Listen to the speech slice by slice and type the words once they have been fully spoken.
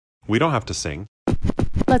We don't have to sing.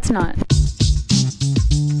 Let's not.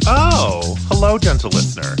 Oh, hello, gentle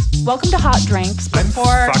listener. Welcome to Hot Drinks. I'm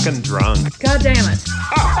fucking drunk. God damn it.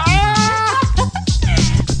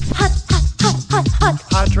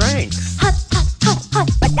 Hot drinks.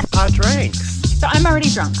 Hot drinks. So I'm already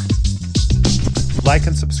drunk. Like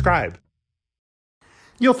and subscribe.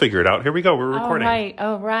 You'll figure it out. Here we go. We're recording.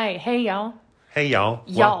 Oh, right. Hey, y'all. Hey,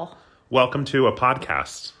 y'all. Welcome to a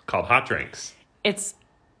podcast called Hot Drinks.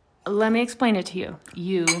 Let me explain it to you.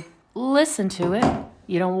 You listen to it.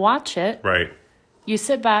 You don't watch it. Right. You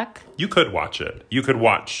sit back. You could watch it. You could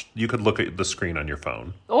look at the screen on your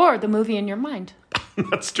phone. Or the movie in your mind.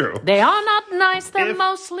 That's true. They are not nice. They're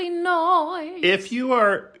mostly noise. If you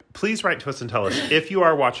are, please write to us and tell us if you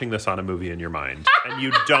are watching this on a movie in your mind and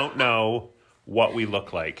you don't know what we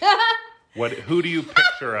look like. Who do you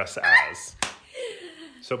picture us as?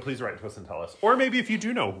 So please write to us and tell us. Or maybe if you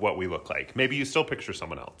do know what we look like, maybe you still picture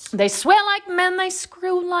someone else. They swear like men, they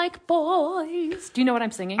screw like boys. Do you know what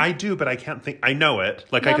I'm singing? I do, but I can't think. I know it.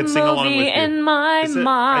 Like I could sing along with you. In my mind.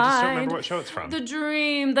 I just don't remember what show it's from. The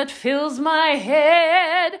dream that fills my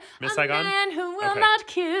head. Miss Saigon? A man who will not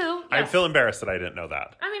kill. Yes. I feel embarrassed that I didn't know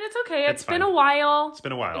that. I mean, it's okay. It's been a while. It's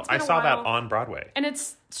been a while. I saw that on Broadway. And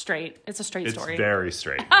it's straight. It's a straight story. It's very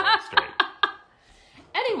straight. Very straight.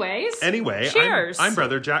 Anyway, cheers. I'm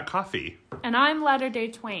Brother Jack Coffee. And I'm Latter-day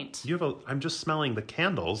Twaint. I'm just smelling the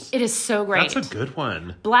candles. It is so great. That's a good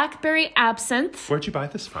one. Blackberry absinthe. Where'd you buy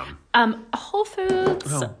this from? Whole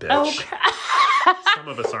Foods. Oh, bitch. Some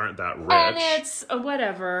of us aren't that rich. And it's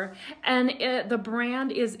whatever. And the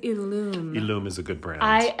brand is Illume. Illume is a good brand.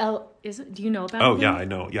 Is it? Do you know about? Oh Illume? yeah, I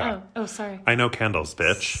know. Yeah. Oh, sorry. I know candles,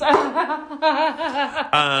 bitch.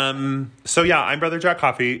 So yeah, I'm Brother Jack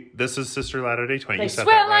Coffee. This is Sister Latter-day Twain. They you said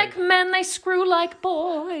swear that, right? like men, they screw like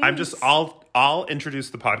boys. I'll introduce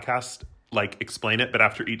the podcast, like explain it, but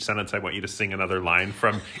after each sentence I want you to sing another line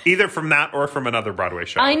from either from that or from another Broadway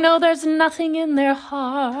show. I know there's nothing in their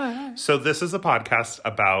heart. So this is a podcast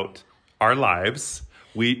about our lives.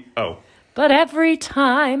 But every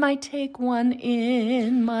time I take one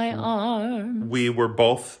in my arms. We were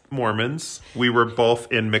both Mormons. We were both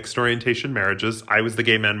in mixed orientation marriages. I was the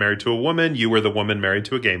gay man married to a woman. You were the woman married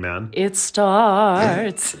to a gay man. It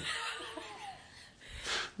starts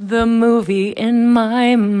the movie in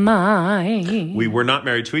my mind. We were not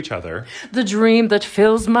married to each other. The dream that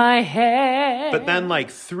fills my head. But then like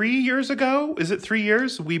 3 years ago, is it 3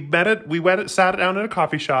 years? We sat down at a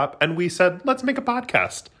coffee shop and we said, let's make a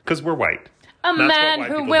podcast because we're white. A man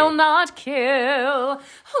who will not kill,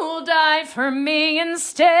 who'll die for me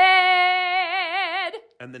instead.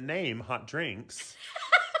 And the name Hot Drinks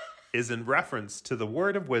is in reference to the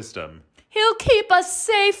word of wisdom. He'll keep us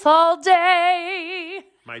safe all day.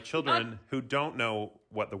 My children who don't know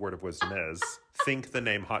what the word of wisdom is think the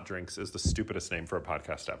name Hot Drinks is the stupidest name for a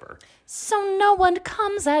podcast ever. So no one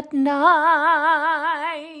comes at night.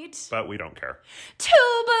 But we don't care.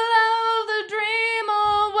 To blow the dream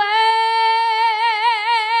away.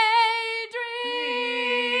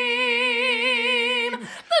 Dream.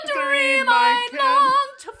 The dream I long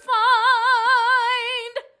to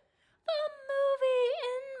find. The movie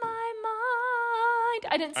in my mind.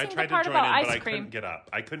 I didn't sing the part about ice cream. I couldn't get up.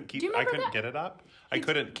 I couldn't get it up. I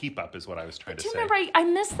couldn't keep up is what I was trying to say. Do you remember? I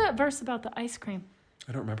missed that verse about the ice cream.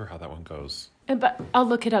 I don't remember how that one goes. But I'll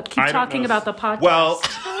look it up. Keep talking about the podcast. Well,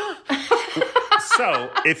 so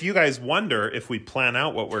if you guys wonder if we plan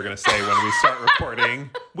out what we're going to say when we start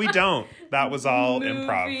recording, we don't. That was all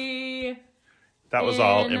improv. That was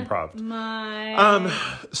all improv.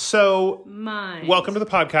 Welcome to the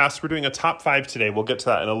podcast. We're doing a top 5 today. We'll get to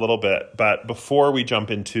that in a little bit. But before we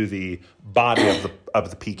jump into the body of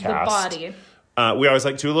the PCast, we always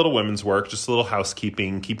like to do a little women's work, just a little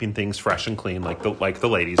housekeeping, keeping things fresh and clean, like the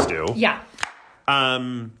ladies do. Yeah.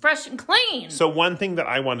 Fresh and clean. So one thing that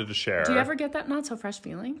I wanted to share. Do you ever get that not so fresh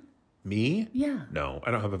feeling? Me? Yeah. No,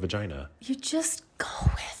 I don't have a vagina. You just go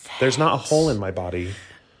with it. There's not a hole in my body.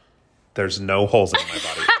 There's no holes in my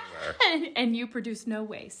body anywhere. And you produce no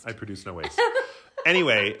waste. I produce no waste.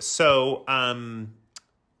 Anyway, so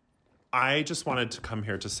I just wanted to come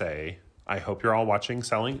here to say, I hope you're all watching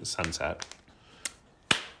Selling Sunset.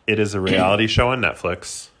 It is a reality show on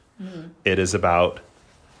Netflix. Mm. It is about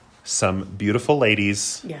some beautiful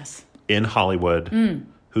ladies in Hollywood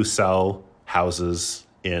who sell houses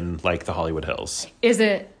in like the Hollywood Hills. Is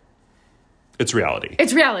it? It's reality.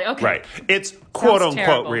 It's reality, okay. Right. It's quote-unquote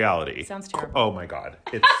terrible. reality. Sounds terrible. Oh, my God.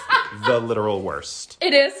 It's the literal worst.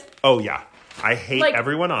 It is? Oh, yeah. I hate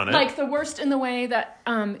everyone on it. Like the worst in the way that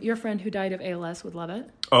your friend who died of ALS would love it.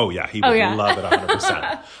 Oh, yeah. He would love it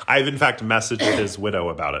 100%. I've, in fact, messaged his widow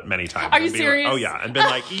about it many times. Are you serious? Oh, yeah. And been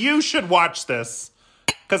like, you should watch this.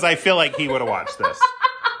 Because I feel like he would have watched this.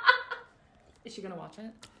 Is she going to watch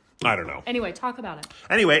it? I don't know. Anyway, talk about it.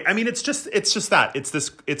 Anyway, I mean, it's just that. It's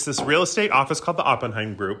this real estate office called the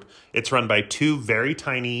Oppenheim Group. It's run by two very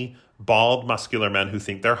tiny, bald, muscular men who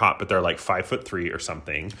think they're hot, but they're like 5'3" or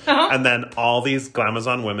something. Uh-huh. And then all these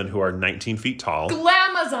glamazon women who are 19 feet tall.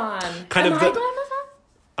 Glamazon. Am I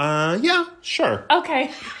glamazon? Yeah, sure.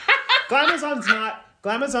 Okay.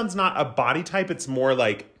 Glamazon's not a body type. It's more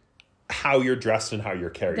like how you're dressed and how you're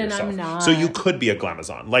carrying yourself. I'm not. So you could be a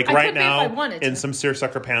glamazon. Like I right now, in some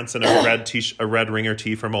seersucker pants and a red ringer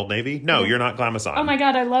tee from Old Navy. No, you're not glamazon. Oh my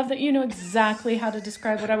God, I love that you know exactly how to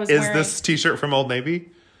describe what I was wearing. Is this t-shirt from Old Navy?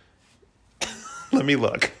 Let me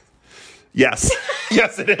look. Yes.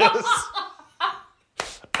 Yes, it is.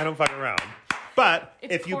 I don't fuck around. But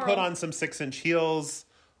if you put on some 6-inch heels,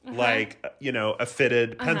 like, you know, a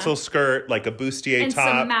fitted pencil skirt, like a bustier and top.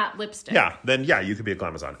 some matte lipstick. Yeah, then you could be a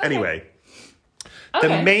glamazon. Okay. Anyway,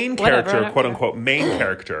 the main character, quote unquote, main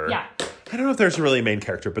character. Yeah. I don't know if there's really a main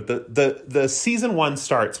character, but the season 1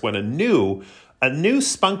 starts when a new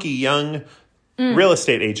spunky young real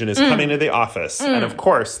estate agent is coming to the office. And of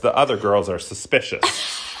course, the other girls are suspicious.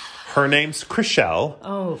 Her name's Chriselle.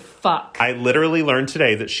 Oh, fuck. I literally learned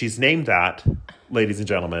today that she's named that, ladies and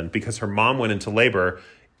gentlemen, because her mom went into labor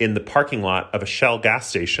in the parking lot of a Shell gas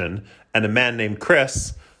station, and a man named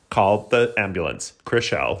Chris called the ambulance.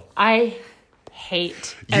 Chriselle. I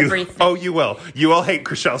hate everything. Oh, you will. You will hate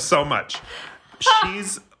Chriselle so much.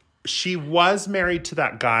 She was married to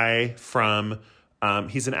that guy from...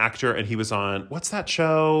 he's an actor, and he was on, what's that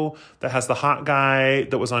show that has the hot guy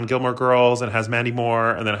that was on Gilmore Girls and has Mandy Moore,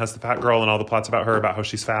 and then it has the fat girl and all the plots about her, about how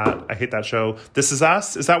she's fat. I hate that show. This Is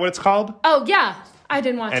Us? Is that what it's called? Oh, yeah. I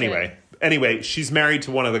didn't watch it. Anyway, she's married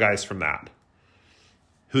to one of the guys from that,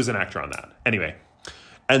 who's an actor on that. Anyway.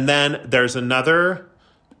 And then there's another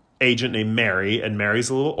agent named Mary, and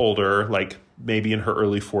Mary's a little older, like maybe in her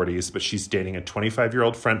early 40s, but she's dating a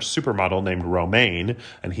 25-year-old French supermodel named Romain,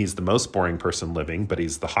 and he's the most boring person living, but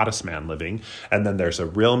he's the hottest man living. And then there's a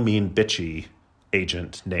real mean, bitchy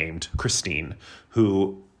agent named Christine,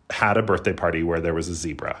 who had a birthday party where there was a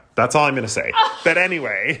zebra. That's all I'm going to say. But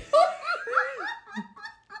anyway,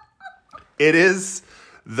 it is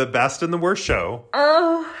the best and the worst show.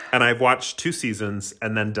 And I've watched 2 seasons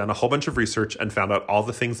and then done a whole bunch of research and found out all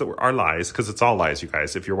the things that are lies, because it's all lies, you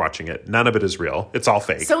guys, if you're watching it. None of it is real. It's all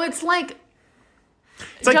fake. So it's like...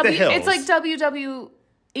 The Hills. It's like WWE.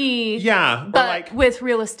 Yeah. But like, with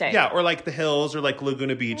real estate. Yeah, or like The Hills or like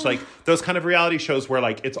Laguna Beach. Like those kind of reality shows where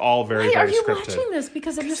like it's all very, very scripted. Are you watching this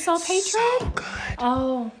because of your self-hatred? So good.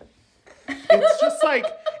 Oh. It's just like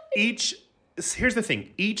here's the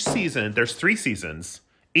thing. Each season, there's 3 seasons.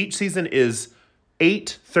 Each season is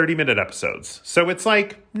 8 30-minute episodes. So it's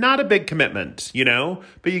like not a big commitment, you know?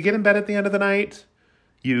 But you get in bed at the end of the night,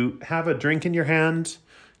 you have a drink in your hand,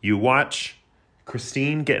 you watch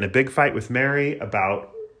Christine get in a big fight with Mary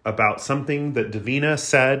about something that Davina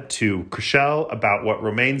said to Chriselle about what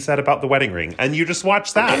Romain said about the wedding ring. And you just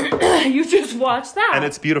watch that. You just watch that. And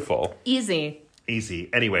it's beautiful. Easy.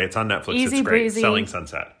 Anyway, it's on Netflix. Easy it's great. breezy. Selling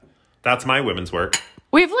Sunset. That's my women's work.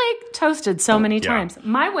 We've like toasted so many times.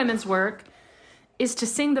 My women's work is to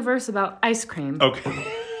sing the verse about ice cream.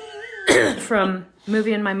 Okay. From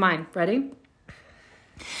Movie in My Mind. Ready?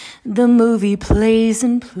 The movie plays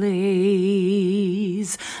and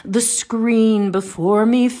plays. The screen before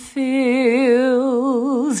me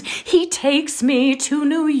fills. He takes me to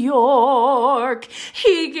New York.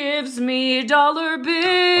 He gives me dollar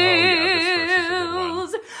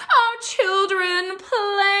bills. Our children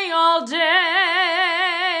play all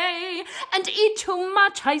day and eat too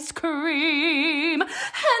much ice cream. And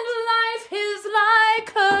life is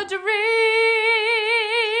like a dream.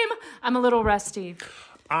 I'm a little rusty.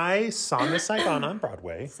 I saw Miss Saigon on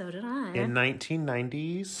Broadway. So did I. In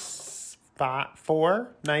 1994,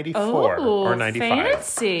 94, or 95.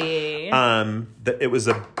 Fancy. It was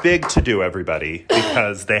a big to-do, everybody,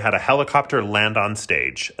 because they had a helicopter land on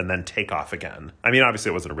stage and then take off again. I mean,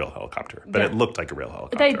 obviously it wasn't a real helicopter, but it looked like a real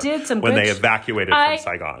helicopter. They did some when good they evacuated from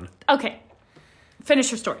Saigon. Okay. Finish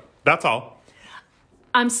your story. That's all.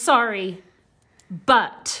 I'm sorry,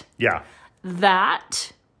 but Yeah.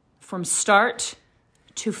 that, from start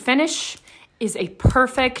to finish, is a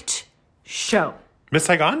perfect show. Miss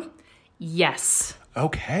Saigon? Yes.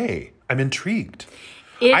 Okay. I'm intrigued.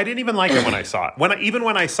 I didn't even like it when I saw it. Even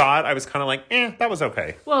when I saw it, I was kind of like, that was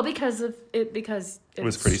okay. Well, because it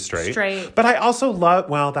was pretty straight. Straight. But I also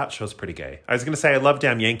love, that show's pretty gay. I was going to say I love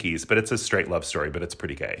Damn Yankees, but it's a straight love story, but it's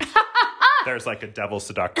pretty gay. There's like a devil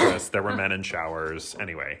seductress. There were men in showers.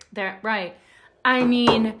 Anyway. Right. I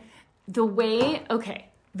mean, the way...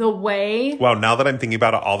 Well, now that I'm thinking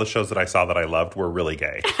about it, all the shows that I saw that I loved were really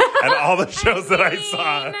gay. And all the shows that I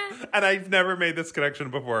saw, and I've never made this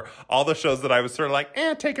connection before, all the shows that I was sort of like,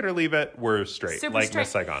 take it or leave it, were straight. Super like straight.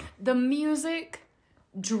 Miss Saigon. The music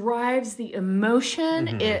drives the emotion.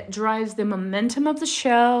 Mm-hmm. It drives the momentum of the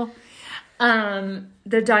show. The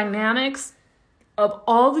dynamics of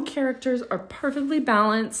all the characters are perfectly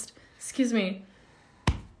balanced. Excuse me.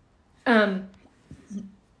 I'm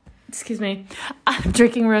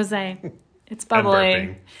drinking rosé. It's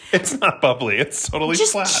bubbly. It's not bubbly. It's totally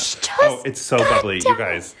flat. It's so bubbly, you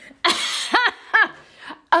guys.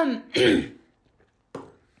 And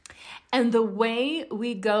the way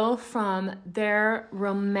we go from their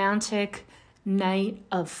romantic night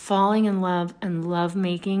of falling in love and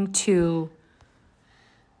lovemaking to...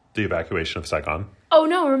 the evacuation of Saigon. Oh,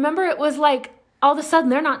 no. Remember, it was like, all of a sudden,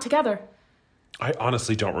 they're not together. I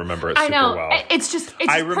honestly don't remember it super well. It's just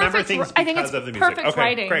I remember perfect, things I think because it's of the music. Perfect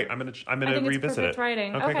writing. Great. I'm gonna revisit it's perfect it.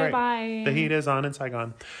 Writing. Okay, great. bye. The heat is on in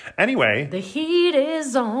Saigon. Anyway, the heat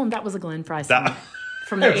is on. That was a Glenn Frey song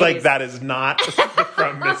from the 80s. Like that is not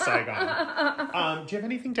from Miss Saigon. Do you have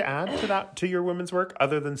anything to add to your women's work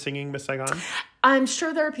other than singing Miss Saigon? I'm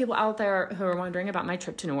sure there are people out there who are wondering about my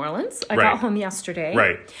trip to New Orleans. I got home yesterday.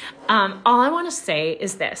 Right. All I want to say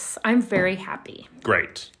is this: I'm very happy.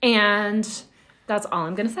 Great. And that's all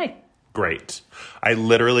I'm going to say. Great. I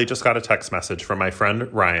literally just got a text message from my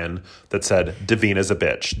friend Ryan that said, Davina's a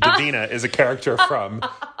bitch. Davina is a character from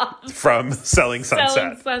Selling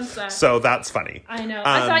Sunset. So that's funny. I know.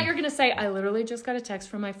 I thought you were going to say, I literally just got a text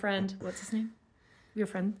from my friend. What's his name? Your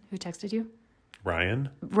friend who texted you? Ryan.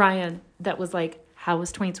 That was like, how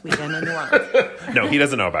was Twain's weekend in New Orleans? No, he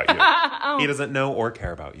doesn't know about you. He doesn't know or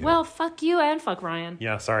care about you. Well, fuck you and fuck Ryan.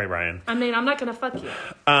 Yeah, sorry, Ryan. I mean, I'm not going to fuck you.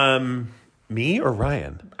 Me or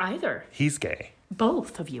Ryan? Either. He's gay.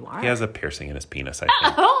 Both of you are. He has a piercing in his penis, I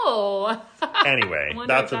think. Oh! Anyway,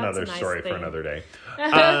 that's another story for another day.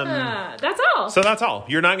 That's all. So that's all.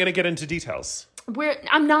 You're not going to get into details.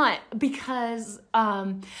 I'm not, because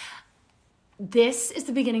this is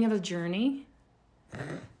the beginning of a journey.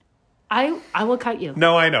 I will cut you.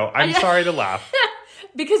 No, I know. I'm sorry to laugh.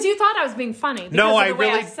 Because you thought I was being funny.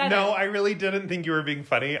 I really didn't think you were being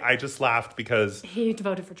funny. I just laughed because he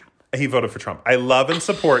voted for Trump. He voted for Trump. I love and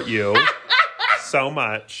support you so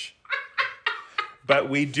much. But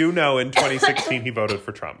we do know in 2016 he voted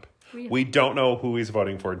for Trump. We don't know who he's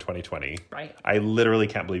voting for in 2020. Right. I literally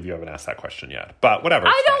can't believe you haven't asked that question yet. But whatever.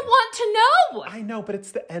 I don't want to know. I know, but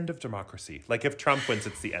it's the end of democracy. Like if Trump wins,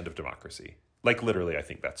 it's the end of democracy. Like literally, I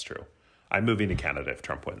think that's true. I'm moving to Canada if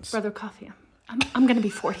Trump wins. Brother Coffee, I'm going to be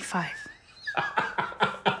 45.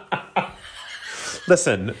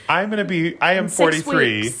 Listen, I am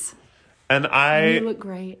 43. And you look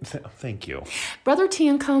great. Thank you. Brother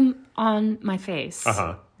Tiancum on my face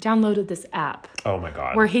downloaded this app. Oh my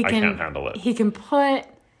God. Where I can't handle it. He can put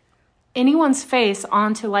anyone's face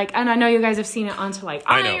onto and I know you guys have seen it, onto I know.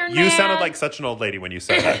 Iron You Man. sounded like such an old lady when you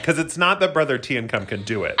said that. Because it's not that Brother Tiancum can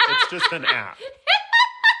do it. It's just an app.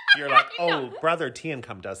 You're like, Brother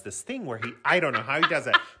Tiancum does this thing where I don't know how he does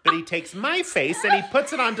it, but he takes my face and he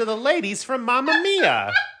puts it onto the ladies from Mamma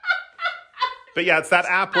Mia. But yeah, it's that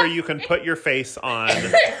app where you can put your face on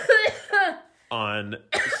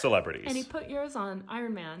celebrities. And he put yours on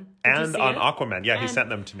Iron Man. And on Aquaman. Yeah, he sent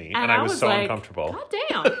them to me. And I was so uncomfortable. God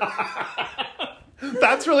damn.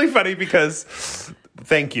 That's really funny because,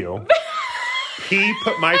 thank you. He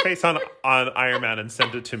put my face on Iron Man and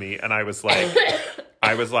sent it to me. And I was like,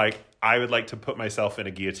 I would like to put myself in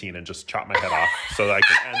a guillotine and just chop my head off so that I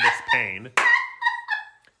can end this pain.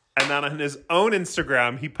 And then on his own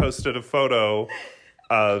Instagram, he posted a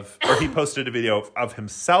video of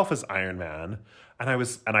himself as Iron Man. And I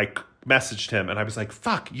messaged him and I was like,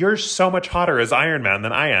 fuck, you're so much hotter as Iron Man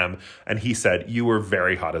than I am. And he said, you were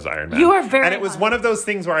very hot as Iron Man. You are very hot. And it was one of those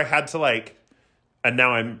things where I had to and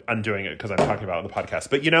now I'm undoing it because I'm talking about it on the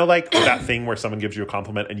podcast. But that thing where someone gives you a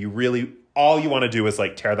compliment and you really, all you want to do is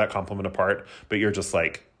tear that compliment apart. But you're just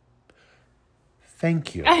like,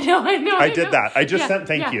 thank you. I know. I did that. I just sent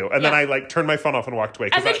thank you. And then I turned my phone off and walked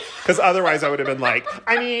away. Because otherwise I would have been like,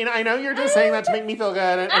 I know you're just saying that to make me feel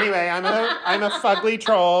good. And anyway, I'm a fugly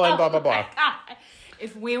troll and blah, blah, blah.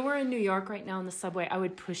 If we were in New York right now in the subway, I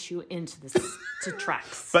would push you into the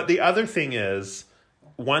tracks. But the other thing is,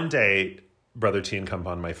 one day Brother T and Come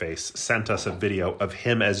on My Face sent us a video of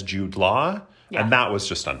him as Jude Law, and that was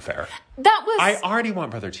just unfair. I already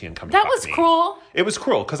want Brother T and Come to fuck me. That was cruel. It was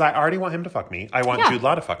cruel, because I already want him to fuck me. I want Jude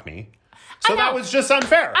Law to fuck me. So that was just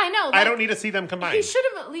unfair. I know. I don't need to see them combined. He should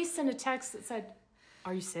have at least sent a text that said,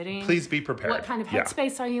 are you sitting? Please be prepared. What kind of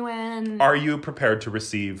headspace are you in? Are you prepared to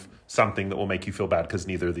receive something that will make you feel bad because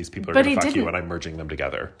neither of these people are going to fuck you and I'm merging them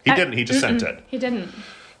together? He didn't. He just sent it. He didn't.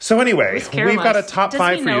 So anyway, we've got a top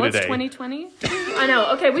 5 for you today. It's 2020? I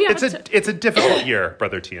know. Okay, we have it's a difficult year,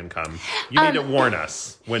 Brother T and Come. You need to warn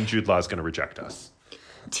us when Jude Law is going to reject us.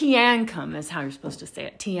 Tiancum is how you're supposed to say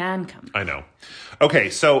it. Tiancum. I know. Okay,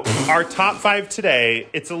 so our top 5 today,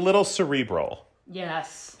 it's a little cerebral.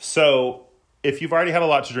 Yes. So if you've already had a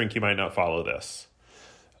lot to drink, you might not follow this.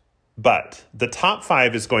 But the top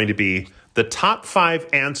 5 is going to be the top 5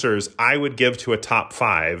 answers I would give to a top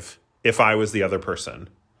 5 if I was the other person.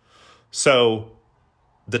 So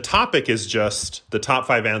the topic is just the top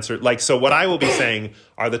 5 answers. Like, so what I will be saying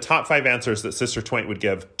are the top 5 answers that Sister Twain would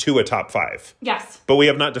give to a top 5. Yes. But we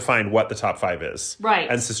have not defined what the top 5 is. Right.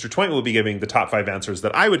 And Sister Twain will be giving the top 5 answers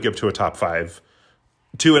that I would give to a top 5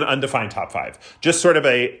 to an undefined top 5. Just sort of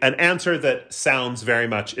an answer that sounds very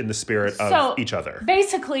much in the spirit of each other.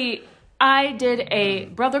 Basically, I did a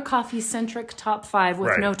Brother Coffee-centric top 5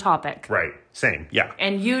 with no topic. Right. Same. Yeah.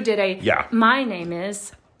 And you did my name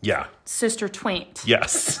is... Yeah. Sister Twain.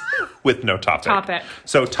 Yes. With no topic. Topic.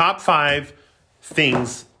 So top 5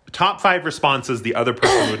 things, top 5 responses the other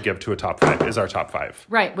person would give to a top 5 is our top 5.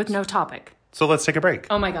 Right. With no topic. So let's take a break.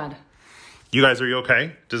 Oh my God. You guys, are you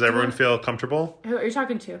okay? Does everyone feel comfortable? Who are you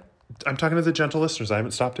talking to? I'm talking to the gentle listeners. I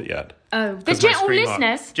haven't stopped it yet. Oh, the gentle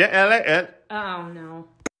listeners? Oh, no.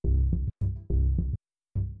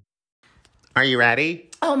 Are you ready?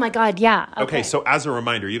 Oh my God, yeah. Okay, so as a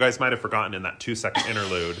reminder, you guys might have forgotten in that 2-second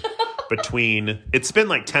interlude between, it's been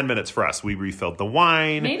like 10 minutes for us. We refilled the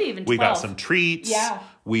wine. Maybe even 12. We got some treats. Yeah.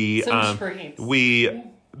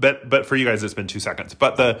 But for you guys, it's been 2 seconds.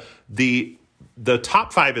 But the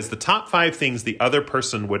top 5 is the top 5 things the other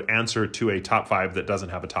person would answer to a top 5 that doesn't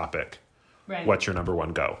have a topic. Right. What's your number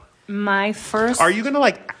 1 go? My first... Are you going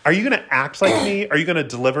to act like me? Are you going to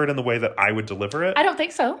deliver it in the way that I would deliver it? I don't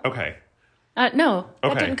think so. Okay. No,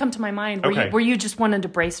 that didn't come to my mind. Were you just wanting to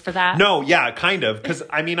brace for that? No, yeah, kind of. Because,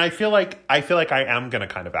 I mean, I feel like I am going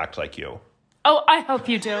to kind of act like you. Oh, I hope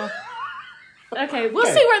you do. Okay, we'll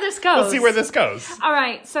see where this goes. We'll see where this goes. All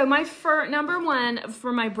right, so my number 1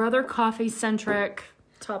 for my Brother Coffee-centric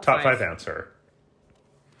top 5 answer.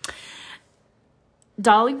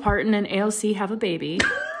 Dolly Parton and AOC have a baby,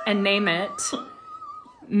 and name it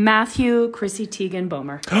Matthew Chrissy Teigen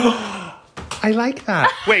Bomer. I like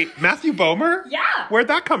that. Wait, Matthew Bomer? Yeah. Where'd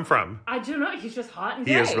that come from? I do not. He's just hot and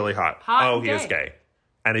gay. He is really hot. He is gay.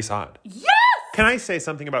 And he's hot. Yes! Can I say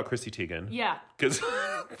something about Chrissy Teigen? Yeah. Because,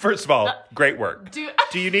 first of all, great work. Do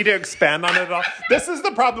you need to expand on it at all? This is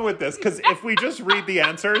the problem with this, because if we just read the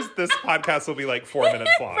answers, this podcast will be like 4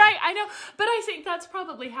 minutes long. Right, I know. But I think that's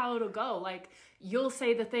probably how it'll go. Like, you'll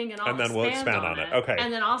say the thing and then we'll expand on it. Okay.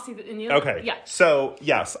 And then I'll see okay. Yeah. So,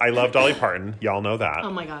 yes, I love Dolly Parton. Y'all know that. Oh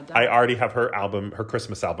my God. I already have her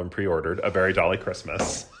Christmas album pre-ordered, A Very Dolly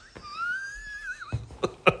Christmas.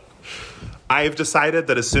 I've decided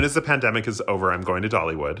that as soon as the pandemic is over, I'm going to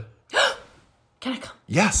Dollywood. Can I come?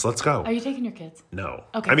 Yes, let's go. Are you taking your kids? No.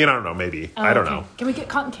 Okay. I mean, I don't know, maybe. I don't know. Can we get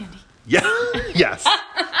cotton candy? Yeah. Yes.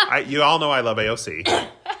 You all know I love AOC.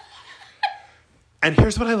 And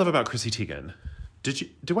here's what I love about Chrissy Teigen.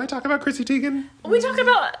 Do I talk about Chrissy Teigen? We talked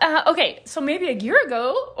about, so maybe a year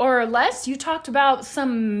ago or less, you talked about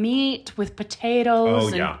some meat with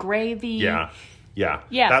potatoes and gravy. Yeah.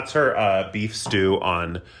 That's her beef stew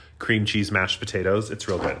on cream cheese mashed potatoes. It's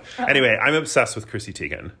real good. Anyway, I'm obsessed with Chrissy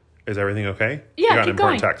Teigen. Is everything okay? Yeah, you got keep an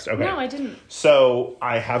important going. text. Okay. No, I didn't. So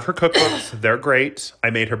I have her cookbooks. They're great.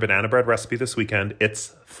 I made her banana bread recipe this weekend.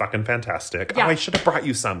 It's fucking fantastic. Yeah. Oh, I should have brought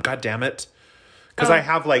you some. God damn it. Because I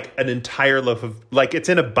have like an entire loaf of, like, it's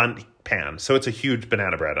in a bundt pan. So it's a huge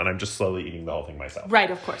banana bread and I'm just slowly eating the whole thing myself.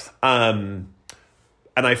 Right, of course. And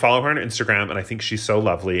I follow her on Instagram and I think she's so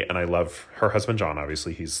lovely. And I love her husband, John.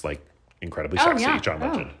 Obviously, he's like incredibly sexy. John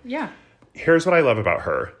Legend. Yeah. Here's what I love about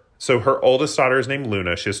her. So her oldest daughter is named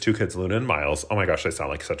Luna. She has 2 kids, Luna and Miles. Oh my gosh, I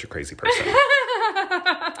sound like such a crazy person.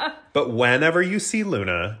 But whenever you see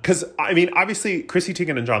Luna, because, I mean, obviously, Chrissy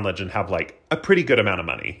Teigen and John Legend have, like, a pretty good amount of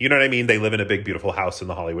money. You know what I mean? They live in a big, beautiful house in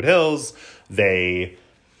the Hollywood Hills. They,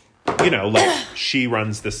 like, she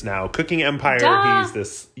runs this now cooking empire. Duh. He's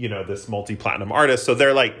this, this multi-platinum artist. So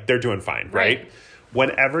they're doing fine, right?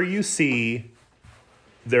 Whenever you see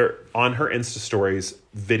they're on her Insta stories,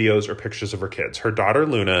 videos or pictures of her kids, her daughter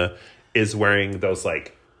Luna is wearing those,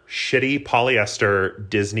 like, shitty polyester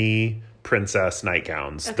Disney princess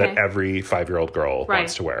nightgowns that every 5-year-old girl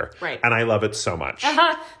wants to wear. Right. And I love it so much.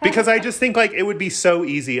 Because I just think like it would be so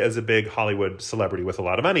easy as a big Hollywood celebrity with a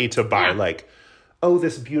lot of money to buy like, oh,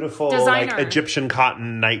 this beautiful like Egyptian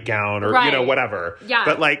cotton nightgown or, you know, whatever. Yeah.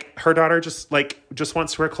 But like her daughter just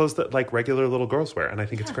wants to wear clothes that like regular little girls wear. And I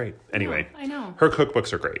think it's great. Anyway. I know. Her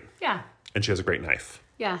cookbooks are great. Yeah. And she has a great knife.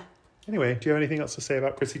 Yeah. Anyway, do you have anything else to say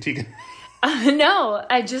about Chrissy Teigen? No,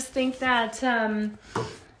 I just think that,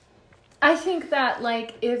 I think that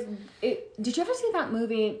like did you ever see that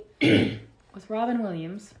movie with Robin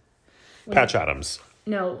Williams? Patch Adams.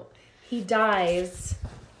 No, he dies.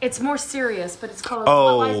 It's more serious, but it's called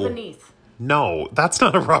What Lies Beneath. No, that's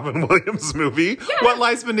not a Robin Williams movie. Yeah. What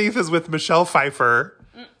Lies Beneath is with Michelle Pfeiffer.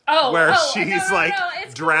 Where she's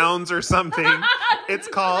drowns or something. It's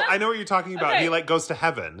called, I know what you're talking about. Okay. He like goes to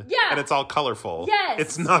heaven. Yeah. And it's all colorful. Yes.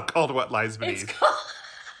 It's not called What Lies Beneath. It's called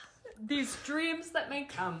These Dreams That May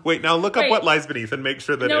Come. Wait, now look up What Lies Beneath and make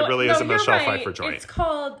sure that it really is a Michelle Pfeiffer joint. It's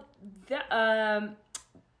called I'm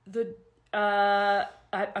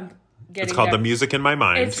getting It's called The Music in My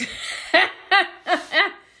Mind.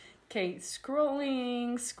 Okay,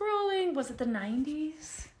 scrolling. Was it the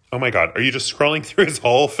 90s? Oh my God. Are you just scrolling through his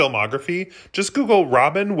whole filmography? Just Google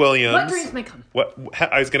Robin Williams. What Dreams May Come.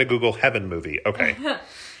 I was going to Google Heaven movie. Okay.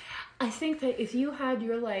 I think that if you had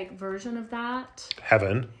your like version of that.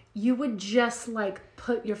 Heaven. You would just like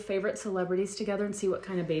put your favorite celebrities together and see what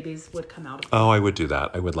kind of babies would come out of them. Oh, I would do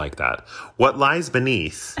that. I would like that. What Lies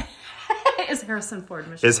Beneath. Is Harrison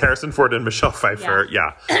Ford and Michelle Pfeiffer.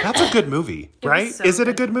 Yeah. That's a good movie, right? Is it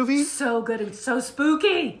a good movie? So good and so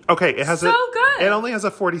spooky. Okay, it has good. It only has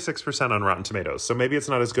a 46% on Rotten Tomatoes, so maybe it's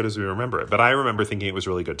not as good as we remember it, but I remember thinking it was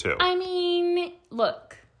really good too. I mean,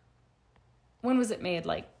 look. When was it made?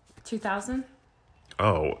 Like 2000?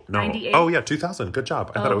 Oh, no. 98? Oh, yeah, 2000. Good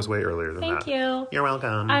job. I thought it was way earlier than that. Thank you. You're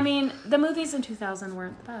welcome. I mean, the movies in 2000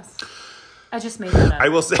 weren't the best. I just made that up. I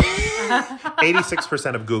will say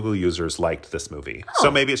 86% of Google users liked this movie. Oh.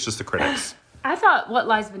 So maybe it's just the critics. I thought What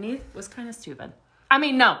Lies Beneath was kind of stupid. I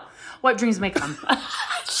mean, no. What Dreams May Come.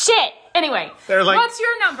 Shit. Anyway, they're like, what's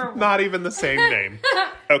your number one? Not even the same name.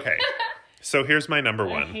 Okay. So here's my number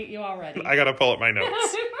one. I hate you already. I got to pull up my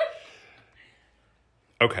notes.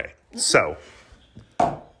 Okay. So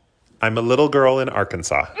I'm a little girl in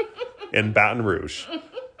Arkansas, in Baton Rouge.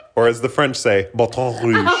 Or as the French say, Baton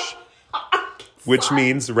Rouge. Which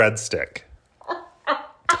means red stick.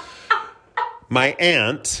 My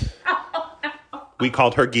aunt, we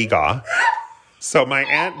called her Giga. So my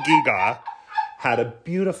Aunt Giga had a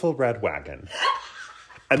beautiful red wagon.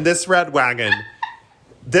 And this red wagon,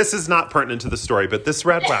 this is not pertinent to the story, but this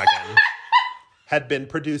red wagon had been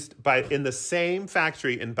produced in the same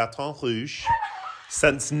factory in Baton Rouge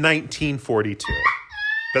since 1942.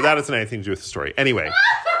 But that doesn't have anything to do with the story. Anyway,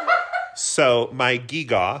 so my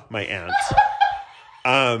Giga, my aunt,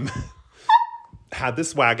 had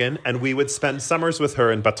this wagon, and we would spend summers with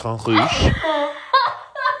her in Baton Rouge.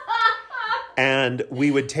 And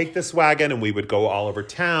we would take this wagon, and we would go all over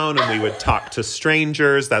town, and we would talk to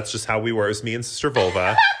strangers. That's just how we were. It was me and Sister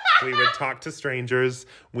Volva. We would talk to strangers.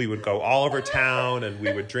 We would go all over town, and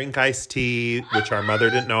we would drink iced tea, which our mother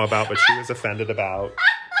didn't know about, but she was offended about.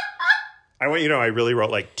 I want you to know I really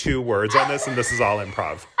wrote like 2 words on this, and this is all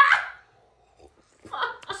improv.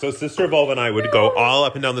 So Sister Volva and I would go all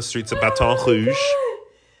up and down the streets of Baton Rouge.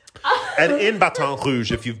 And in Baton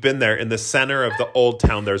Rouge, if you've been there, in the center of the old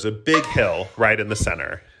town, there's a big hill right in the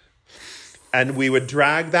center. And we would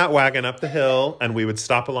drag that wagon up the hill, and we would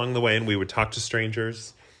stop along the way, and we would talk to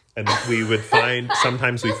strangers. And we would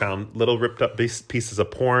sometimes we found little ripped up pieces of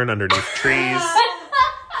porn underneath trees.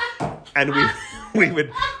 And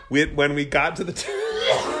when we got to the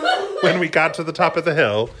top of the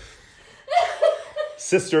hill,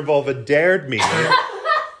 Sister Volva dared me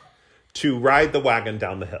to ride the wagon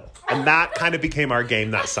down the hill. And that kind of became our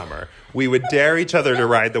game that summer. We would dare each other to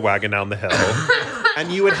ride the wagon down the hill.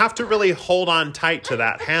 And you would have to really hold on tight to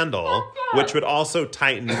that handle, which would also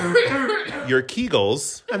tighten your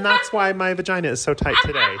Kegels. And that's why my vagina is so tight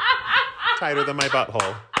today. Tighter than my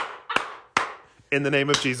butthole. In the name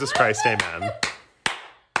of Jesus Christ, amen.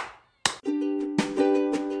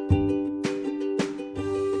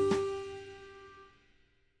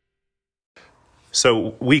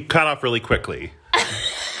 So we cut off really quickly.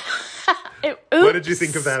 What did you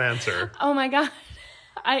think of that answer? Oh my God.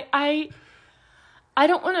 I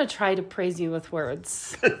don't want to try to praise you with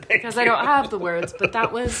words because I don't have the words, but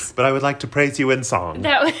that was... But I would like to praise you in song.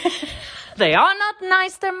 They are not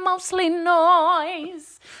nice, they're mostly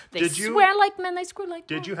noise. They swear like men, they screw like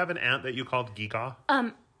Did you have an aunt that you called Giga?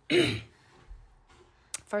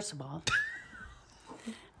 First of all,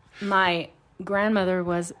 my grandmother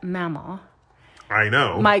was Mama. I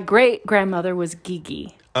know. My great grandmother was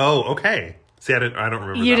Gigi. Oh, okay. See, I don't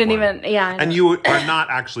remember. You that didn't one. even, yeah. I know. And you are not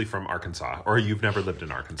actually from Arkansas, or you've never lived in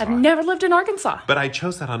Arkansas. I've never lived in Arkansas. But I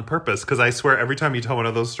chose that on purpose because I swear every time you tell one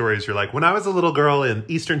of those stories, you're like, when I was a little girl in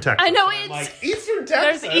Eastern Texas. I know And I'm like, Eastern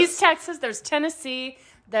Texas. There's East Texas. There's Tennessee.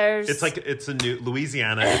 There's. It's a new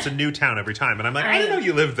Louisiana. It's a new town every time, and I'm like, I didn't know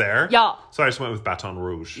you lived there. Yeah. So I just went with Baton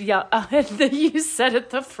Rouge. Yeah, you said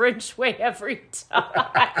it the French way every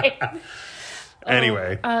time.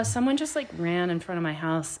 Anyway, someone just like ran in front of my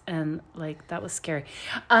house, and like that was scary.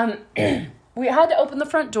 We had to open the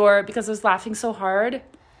front door because I was laughing so hard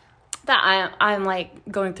that I'm like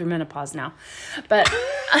going through menopause now. But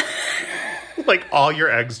like all your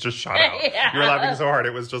eggs just shot out. Yeah. You're laughing so hard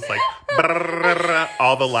it was just like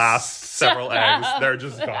all the last several eggs. They're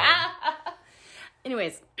just gone.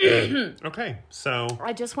 anyways, Okay, so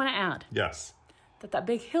I just want to add yes, that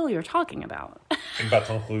big hill you're talking about. in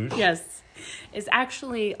Baton Rouge. Yes, is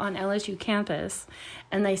actually on LSU campus,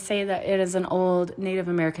 and they say that it is an old Native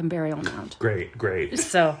American burial mound. Great.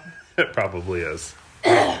 So It probably is.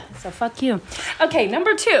 fuck you. Okay,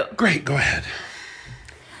 number 2. Great, go ahead.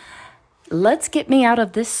 Let's get me out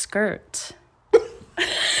of this skirt.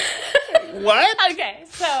 What? Okay,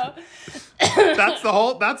 so That's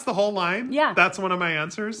the whole line? Yeah. That's one of my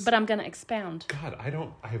answers? but I'm gonna expound. God, I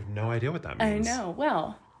have no idea what that I means. know.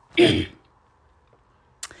 Well,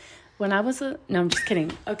 when I was no, I'm just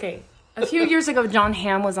kidding. Okay, a few years ago, John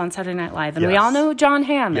Hamm was on Saturday Night Live, and we Yes. all know who John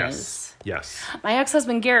Hamm Yes. is. Yes. My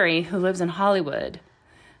ex-husband Gary, who lives in Hollywood,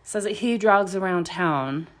 says that he jogs around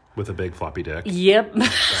town. With a big floppy dick. Yep. God damn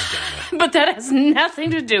it. But that has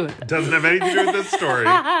nothing to do with it. Doesn't have anything to do with this story,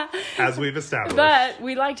 as we've established. But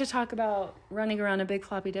we like to talk about running around in big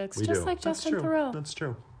floppy dicks, We just do. like That's Justin true. Theroux. That's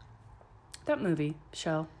true. That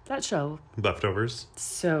show, Leftovers.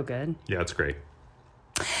 so good. Yeah, it's great.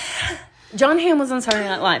 John Hamm was on Saturday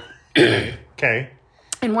Night Live. Okay.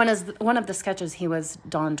 In one of the sketches, he was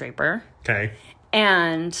Don Draper, Okay.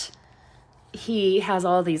 and he has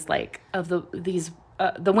all these like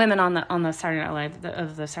the women on the Saturday Night Live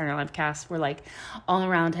of the Saturday Night Live cast were like all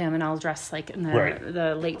around him and all dressed like in Right.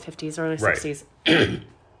 the late 50s, early Right. 60s,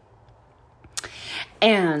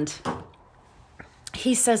 and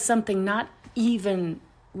he says something not even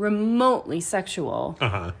remotely sexual.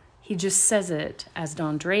 Uh-huh. He just says it as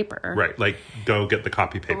Don Draper. Right. Like, go get the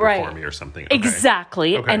copy paper Right. for me or something. Okay.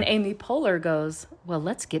 Exactly. Okay. And Amy Poehler goes, well,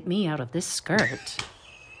 let's get me out of this skirt.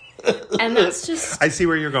 And that's just, I see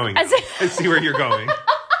where you're going. I see- I see where you're going.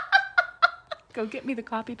 go get me the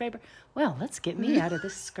copy paper. Well, let's get me out of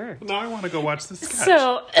this skirt. Now I want to go watch this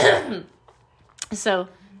sketch. So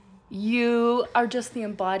you are just the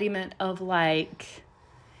embodiment of like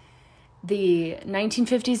the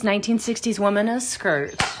 1950s, 1960s woman in a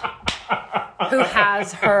skirt who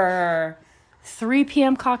has her 3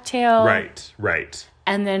 p.m. cocktail. Right.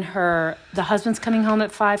 And then the husband's coming home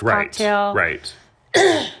at 5 Right. cocktail. Right.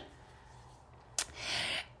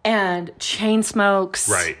 And chain smokes.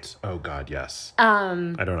 Right. Oh God, yes. I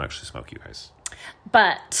don't actually smoke, you guys.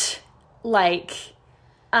 But like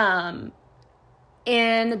in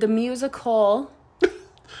the musical,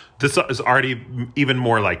 This is already even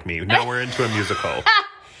more like me. Now we're into a musical.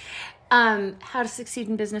 How to Succeed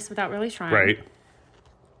in Business Without Really Trying. Right.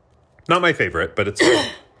 Not my favorite, but it's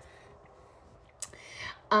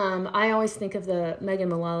I always think of the Megan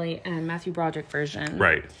Mullally and Matthew Broderick version.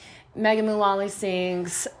 right. Megan Mullally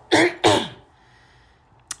sings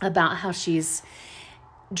about how she's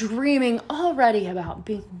dreaming already about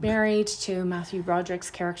being married to Matthew Broderick's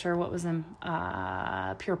character. What was him?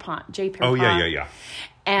 Pierpont. Jay Pierpont. Oh yeah.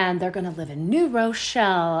 And they're going to live in New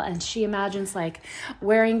Rochelle. And she imagines like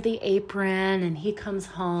wearing the apron, and he comes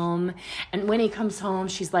home. And when he comes home,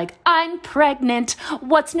 she's like, I'm pregnant.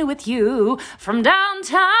 What's new with you from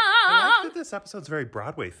downtown? I like that this episode's very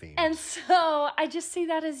Broadway themed. And so I just see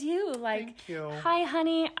that as you. Like, Thank you. Hi,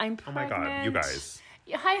 honey, I'm Oh my pregnant. God, you guys.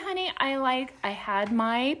 Hi, honey, I had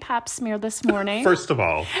my pap smear this morning. First of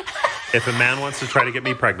all, if a man wants to try to get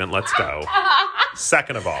me pregnant, let's go.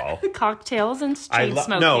 Second of all, Cocktails and chain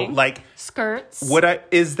smoking. no, like skirts.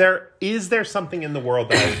 is there something in the world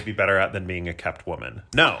that I would be better at than being a kept woman?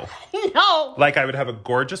 No. No. Like I would have a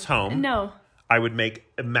gorgeous home. No. I would make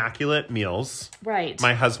immaculate meals. Right.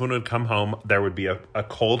 My husband would come home. There would be a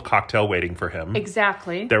cold cocktail waiting for him.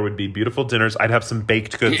 Exactly. There would be beautiful dinners. I'd have some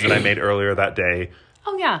baked goods that I made earlier that day.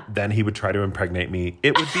 Oh, yeah. Then he would try to impregnate me.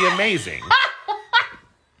 It would be amazing.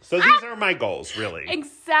 So these are my goals, really.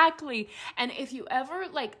 Exactly. And if you ever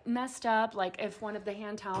like messed up, like if one of the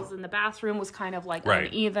hand towels in the bathroom was kind of like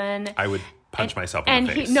Right. uneven, I would punch myself in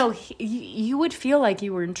the face. You would feel like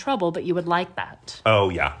you were in trouble, but you would like that. Oh,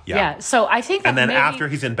 yeah. Yeah, so I think that and then after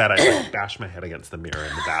he's in bed, I like bash my head against the mirror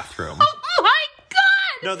in the bathroom. Oh my God!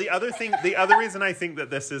 No, the other reason I think that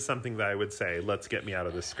this is something that I would say, let's get me out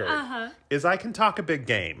of this skirt, is I can talk a big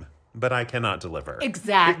game, but I cannot deliver.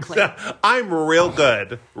 Exactly. I'm real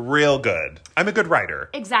good. Real good. I'm a good writer.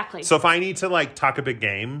 Exactly. So if I need to like talk a big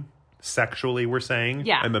game, sexually we're saying,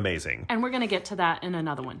 yeah. I'm amazing. And we're going to get to that in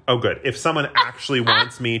another one. Oh, good. If someone actually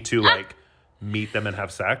wants me to like meet them and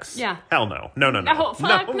have sex, yeah. Hell no. No,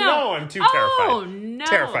 fuck no. I'm too terrified. Oh, no.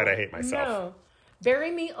 Terrified I hate myself. No.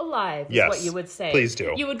 Bury me alive is yes, what you would say. Please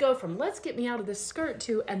do. You would go from let's get me out of this skirt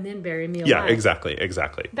to and then bury me alive. Yeah, exactly.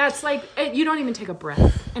 That's like, you don't even take a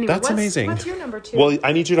breath. Anyway, that's amazing. What's your number 2? Well,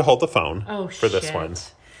 I need you to hold the phone for shit. this one.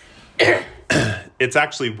 It's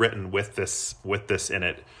actually written with this in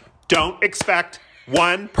it. Don't expect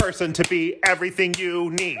one person to be everything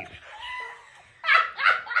you need.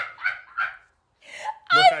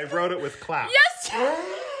 Look, I wrote it with claps. Yes!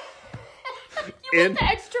 You put the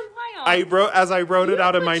extra Y on. I wrote it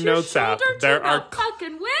out in my notes app. There are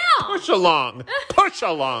fucking wheel. Push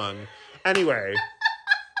along. Anyway,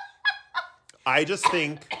 I just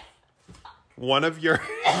think one of your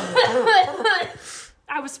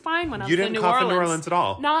I was fine when I was You didn't cough in New Orleans at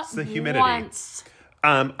all. Not it's the humidity. Once.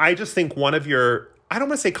 I just think one of your, I don't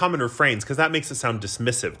want to say common refrains because that makes it sound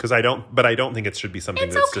dismissive but I don't think it should be something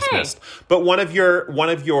that's dismissed. But one of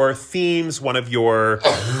your themes, one of your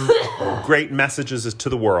great messages is to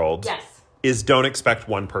the world is don't expect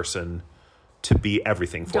one person to be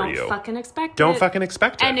everything for you. Don't fucking expect it. Don't fucking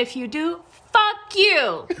expect it. And if you do, fuck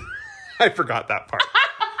you. I forgot that part.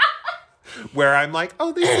 Where I'm like,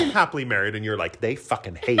 oh, they seem happily married. And you're like, they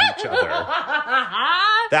fucking hate each other.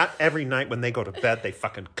 That every night when they go to bed, they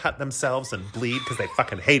fucking cut themselves and bleed because they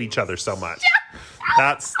fucking hate each other so much.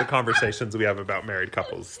 That's the conversations we have about married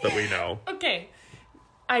couples that we know. Okay.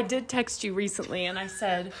 I did text you recently and I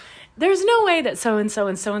said, there's no way that so-and-so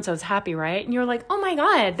and so-and-so is happy, right? And you're like, oh my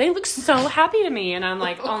God, they look so happy to me. And I'm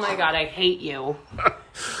like, oh my God, I hate you.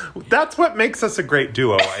 That's what makes us a great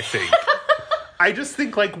duo, I think. I just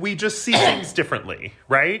think like we just see things differently,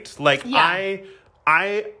 right? Like I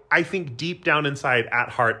think deep down inside at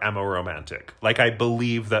heart I'm a romantic. Like I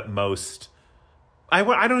believe that I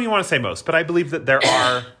don't even want to say most, but I believe that there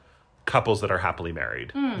are couples that are happily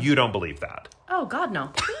married. You don't believe that. Oh God,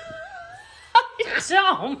 no. I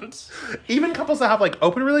don't. Even couples that have like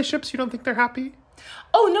open relationships, you don't think they're happy?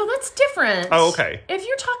 Oh no, that's different. Oh, okay. If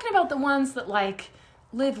you're talking about the ones that like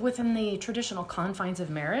live within the traditional confines of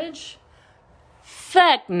marriage,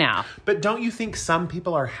 fuck no. But don't you think some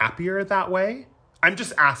people are happier that way? I'm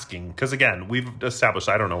just asking, because again, we've established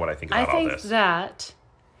I don't know what I think about all this. I think that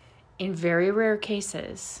in very rare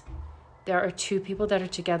cases, there are two people that are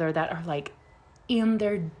together that are like in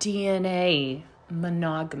their DNA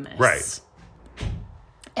monogamous. Right.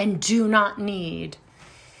 And do not need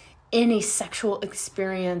any sexual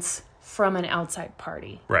experience from an outside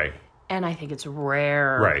party. Right. And I think it's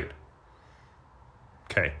rare. Right.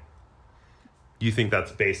 Okay. You think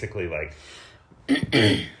that's basically like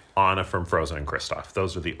Anna from Frozen and Kristoff.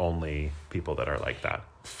 Those are the only people that are like that.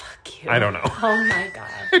 Fuck you. I don't know. Oh my God.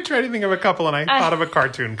 I tried to think of a couple and I thought of a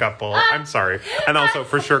cartoon couple. I'm sorry. And also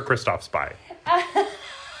for sure Kristoff's bi.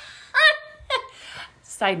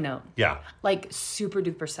 Side note. Yeah. Like super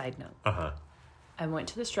duper side note. Uh-huh. I went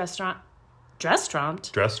to this restaurant.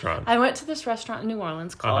 I went to this restaurant in New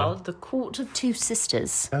Orleans called the Court of Two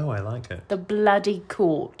Sisters. Oh, I like it. The bloody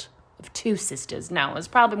Court of Two Sisters. No, it's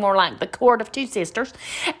probably more like the Court of Two Sisters.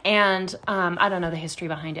 And I don't know the history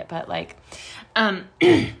behind it, but like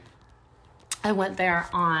I went there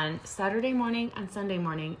on Saturday morning and Sunday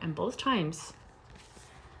morning, and both times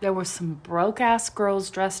there were some broke-ass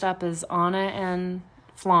girls dressed up as Anna and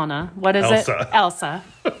Flana. What is Elsa. it? Elsa.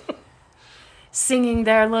 Singing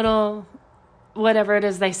their little, whatever it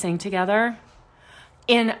is they sing together,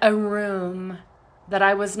 in a room that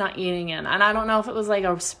I was not eating in. And I don't know if it was like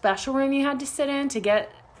a special room you had to sit in to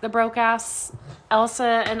get the broke-ass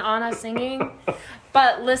Elsa and Anna singing.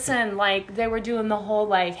 But listen, like, they were doing the whole,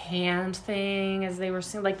 like, hand thing as they were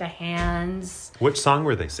singing, like, the hands. Which song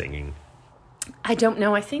were they singing? I don't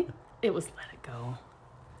know. I think it was Let It Go.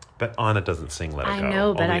 But Anna doesn't sing Let It Go. I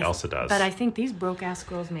know, but only Elsa does. But I think these broke-ass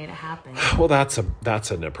girls made it happen. Well, that's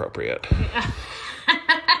inappropriate.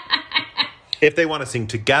 If they want to sing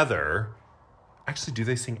together... Actually, do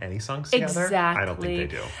they sing any songs together? Exactly. I don't think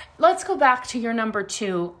they do. Let's go back to your number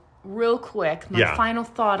 2 real quick. My final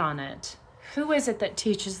thought on it. Who is it that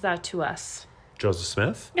teaches that to us? Joseph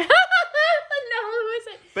Smith? No, who is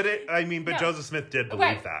it? But Joseph Smith did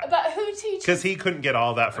believe that. But who teaches? Because he couldn't get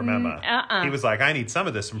all that from Emma. He was like, I need some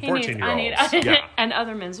of this from 14-year-olds. Yeah. And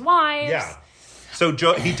other men's wives. Yeah. So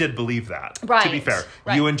he did believe that. Right. To be fair,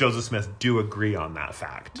 you and Joseph Smith do agree on that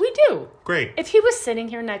fact. We do. Great. If he was sitting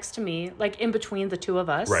here next to me, like in between the two of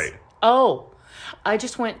us. Right. Oh, I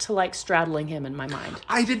just went to like straddling him in my mind.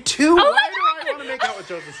 I did too. Oh, Why do I want to make out with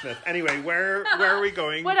Joseph Smith? Anyway, where are we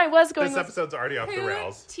going? What I was going This episode's already off the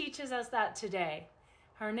rails. Who teaches us that today?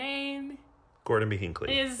 Her name Gordon B.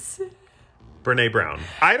 Hinckley. is... Brene Brown.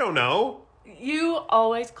 I don't know. You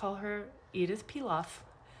always call her Edith Piaf.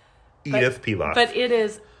 Edith Piaf. But it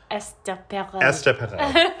is Esther Perel. Esther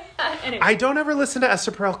Perel. Anyway. I don't ever listen to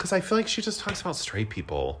Esther Perel because I feel like she just talks about straight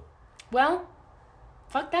people. Well,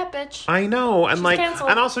 fuck that bitch. I know. And She's canceled.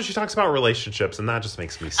 and also she talks about relationships and that just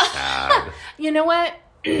makes me sad. You know what?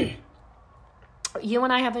 You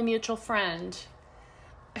and I have a mutual friend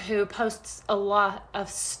who posts a lot of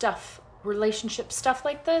stuff, relationship stuff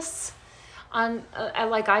like this on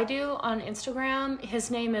like I do on Instagram. His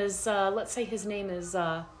name is let's say his name is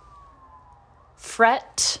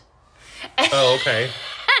Fret. Oh, okay.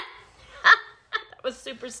 That was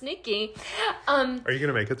super sneaky. Are you going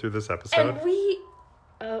to make it through this episode? And we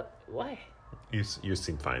why? You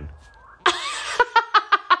seem fine.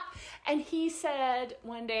 And he said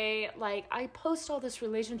one day, like, I post all this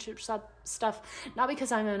relationship stuff, not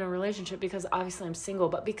because I'm in a relationship, because obviously I'm single,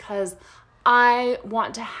 but because I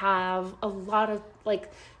want to have a lot of,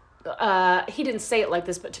 like, he didn't say it like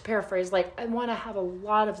this, but to paraphrase, like, I want to have a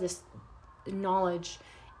lot of this knowledge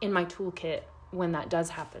in my toolkit when that does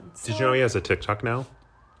happen. So, Did you know he has a TikTok now?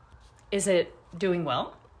 is it doing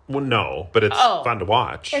well? Well, no, but it's fun to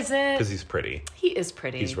watch. Is it? Because he's pretty. He is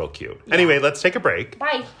pretty. He's real cute. Yeah. Anyway, let's take a break.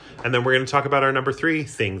 Bye. And then we're going to talk about our number 3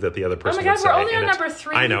 thing that the other person Oh my God, would say. we're only on And number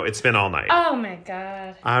 3? I know, it's been all night. Oh my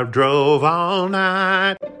God. I drove all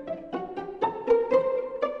night.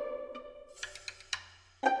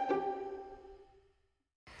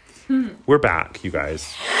 We're back, you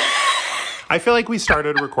guys. I feel like we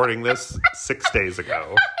started recording this 6 days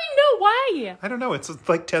ago. I know, why? I don't know. It's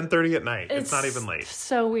like 10:30 at night. It's not even late.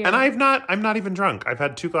 So weird. And I'm not even drunk. I've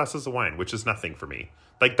had 2 glasses of wine, which is nothing for me.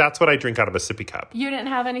 Like, that's what I drink out of a sippy cup. You didn't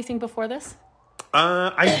have anything before this?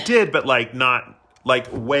 I did, but like not like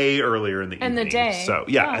way earlier in the evening. In the day. So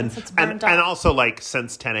yeah, Oh, so it's burned up. and also like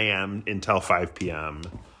since 10 a.m. until 5 p.m.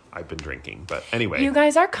 I've been drinking. But anyway, You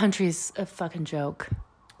guys, our country's a fucking joke.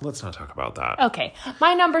 let's not talk about that. Okay,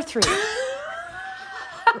 my number 3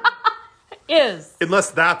 is...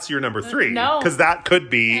 Unless that's your number 3. No. Because that could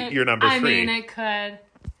be your number 3. I mean, it could.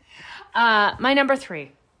 My number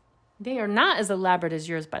 3. They are not as elaborate as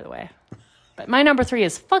yours, by the way. But my number 3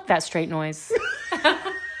 is fuck that straight noise.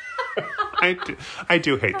 I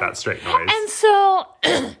do hate that straight noise. And so,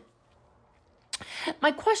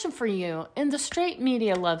 my question for you, in the straight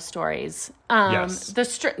media love stories, Yes.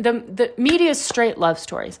 the media's straight love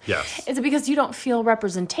stories, Yes. is it because you don't feel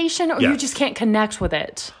representation or you Yes. just can't connect with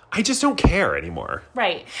it? I just don't care anymore.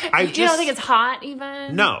 Right. I You don't just- think it's hot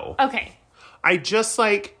even? No. Okay. I just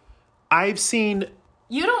like, I've seen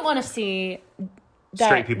You don't want to see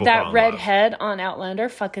straight people fall that in red love. head on Outlander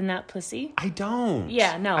fucking that pussy. I don't.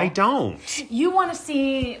 Yeah, no. I don't. You want to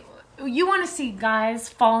see guys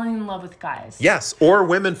falling in love with guys. Yes, or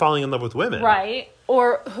women falling in love with women. Right?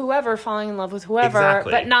 Or whoever falling in love with whoever,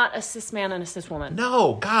 Exactly. but not a cis man and a cis woman.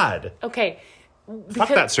 No, God. Okay. Fuck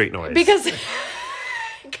that straight noise. Because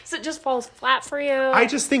it just falls flat for you. I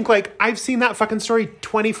just think, like, I've seen that fucking story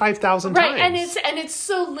 25,000 right, times. and it's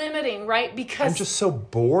so limiting, right? Because I'm just so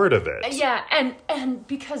bored of it. yeah, and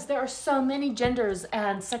because there are so many genders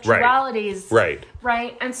and sexualities. Right.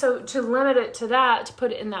 Right? And so to limit it to that, to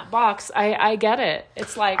put it in that box, I get it.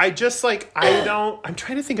 It's like I just, like, I'm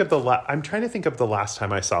trying to think of the last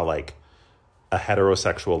time I saw, like, a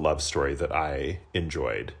heterosexual love story that I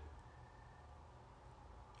enjoyed.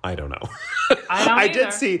 I don't know. I don't either.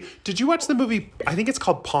 did see. Did you watch the movie? I think it's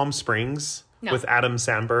called Palm Springs No. with Adam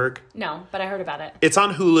Sandberg. No, but I heard about it. It's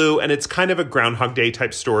on Hulu, and it's kind of a Groundhog Day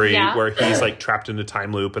type story Yeah. where he's like trapped in a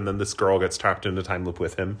time loop, and then this girl gets trapped in a time loop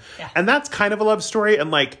with him. Yeah. And that's kind of a love story, and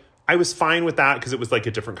like I was fine with that because it was like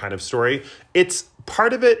a different kind of story. It's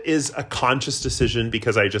part of it is a conscious decision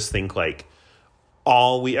because I just think like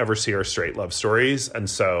all we ever see are straight love stories, and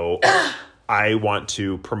so I want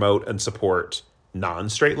to promote and support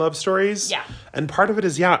non-straight love stories. Yeah. And part of it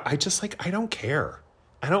is, I just like, I don't care.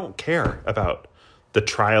 I don't care about the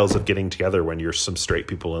trials of getting together when you're some straight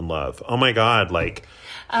people in love. Oh my God. Like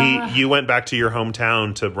you went back to your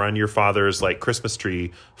hometown to run your father's like Christmas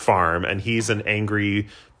tree farm and he's an angry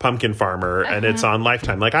pumpkin farmer and it's on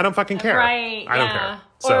Lifetime. Like, I don't fucking care. Right. I don't care.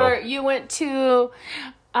 So Or you went to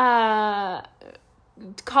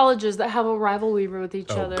colleges that have a rivalry with each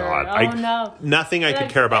Oh other. God! Oh no! Nothing I could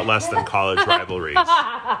care about less than college rivalries.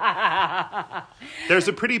 There's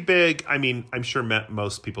a pretty big. I mean, I'm sure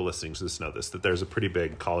most people listening to this know this. That there's a pretty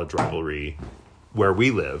big college rivalry where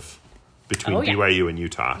we live between BYU and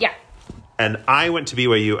Utah. Yeah. And I went to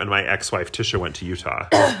BYU, and my ex-wife Tisha went to Utah.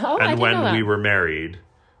 I and didn't know when that. we were married,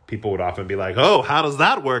 people would often be like, "Oh, how does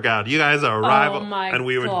that work out? You guys are rival." my and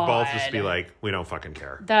we would both just God. be like, "We don't fucking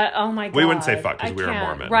care." Oh my God. We wouldn't say fuck because I we were can't.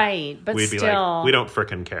 Mormon. Right. But We'd still. be like, "We don't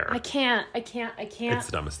frickin' care." I can't. It's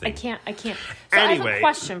the dumbest thing. I can't. So I have Anyway. a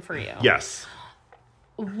question for you. Yes.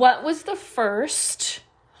 What was the first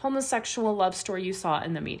homosexual love story you saw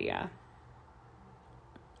in the media?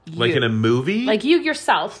 Like in a movie? Like you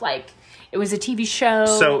yourself, like it was a TV show.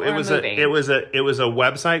 So or it was a movie. it was a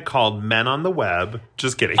website called Men on the Web.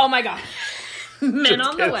 Just kidding. Oh my God. Men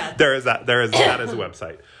on the Kidding. Web. There is that is a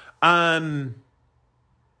website.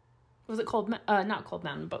 Was it called not Cold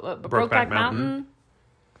Mountain, but Brokeback Mountain?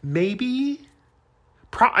 Maybe.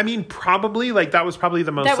 Probably. Like that was probably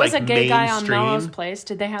the most. There was like, a gay guy on mainstream. Melrose Place.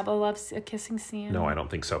 Did they have a kissing scene? No, I don't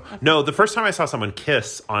think so. Okay. No, the first time I saw someone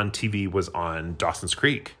kiss on TV was on Dawson's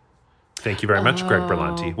Creek. Thank you very much, Greg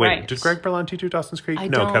Berlanti. Wait, right. did Greg Berlanti do Dawson's Creek? I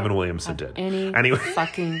No, don't Kevin Williamson have did. Any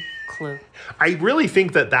fucking clue. I really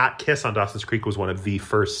think that kiss on Dawson's Creek was one of the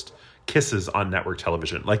first kisses on network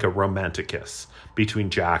television, like a romantic kiss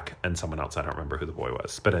between Jack and someone else. I don't remember who the boy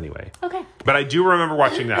was, but anyway. Okay. But I do remember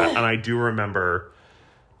watching that, and I do remember.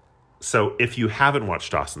 So if you haven't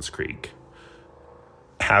watched Dawson's Creek,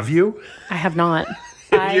 have you? I have not.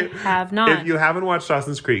 I have not. If you haven't watched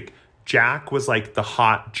Dawson's Creek, Jack was like the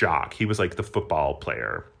hot jock. He was like the football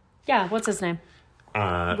player. Yeah, what's his name?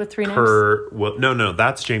 With three names? Well, no,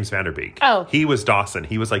 that's James Vanderbeek. Oh. He was Dawson.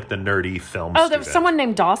 He was like the nerdy film Oh, student. there was someone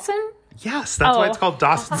named Dawson? Yes, that's why it's called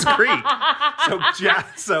Dawson's Creek.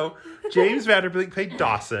 So James Vanderbeek played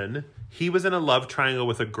Dawson. He was in a love triangle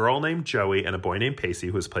with a girl named Joey and a boy named Pacey,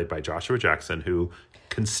 who was played by Joshua Jackson, who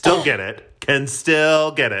can still get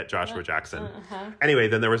it, Joshua Jackson. Anyway,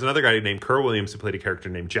 then there was another guy named Kerr Williams who played a character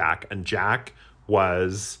named Jack, and Jack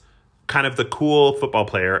was kind of the cool football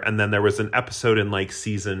player, and then there was an episode in like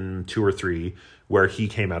season 2 or 3 where he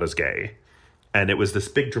came out as gay. And it was this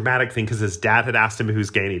big dramatic thing because his dad had asked him if he was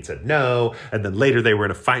gay and he'd said no. And then later they were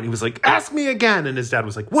in a fight and he was like, ask me again. And his dad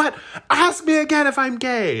was like, what? Ask me again if I'm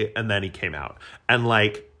gay. And then he came out. And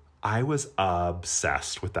like, I was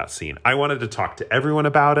obsessed with that scene. I wanted to talk to everyone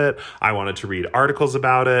about it. I wanted to read articles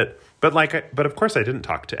about it. But of course I didn't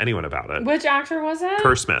talk to anyone about it. Which actor was it?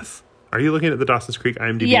 Kerr Smith. Are you looking at the Dawson's Creek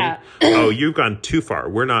IMDb? Yeah. Oh, you've gone too far.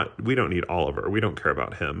 We don't need Oliver. We don't care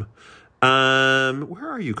about him. Where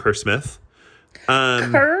are you, Kerr Smith?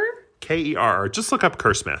 Kerr? Kerr. Just look up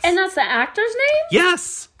Kerr Smith. And that's the actor's name?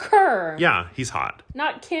 Yes. Kerr. Yeah, he's hot.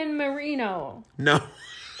 Not Ken Marino. No.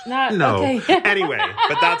 Not No. Okay. Anyway,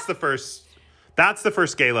 but that's the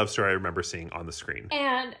first gay love story I remember seeing on the screen.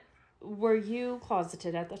 And were you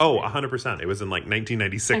closeted at the time? Oh, 100%. It was in like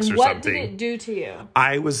 1996 and or what something. did it do to you?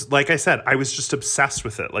 I was, like I said, I was just obsessed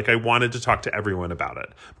with it. Like I wanted to talk to everyone about it,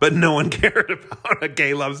 but no one cared about a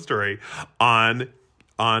gay love story on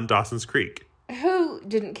Dawson's Creek. Who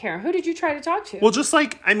didn't care? Who did you try to talk to? Well, just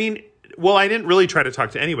like, I didn't really try to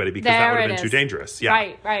talk to anybody because that would have been too dangerous.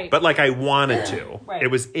 Yeah. Right. But like I wanted to. Right. It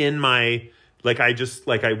was in my,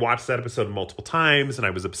 I watched that episode multiple times and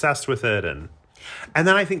I was obsessed with it. And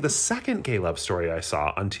then I think the second gay love story I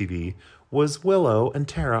saw on TV was Willow and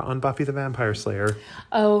Tara on Buffy the Vampire Slayer.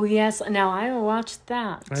 Oh, yes. Now, I watched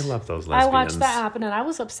that. I love those lesbians. I watched that happen, and I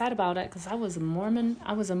was upset about it because I was a Mormon.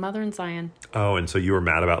 I was a mother in Zion. Oh, and so you were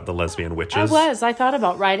mad about the lesbian witches? I was. I thought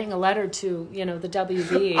about writing a letter to, the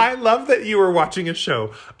WB. I love that you were watching a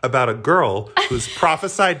show about a girl who's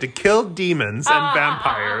prophesied to kill demons and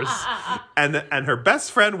vampires, and her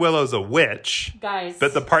best friend Willow's a witch. Guys.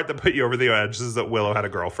 But the part that put you over the edge is that Willow had a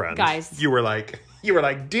girlfriend. Guys. You were like,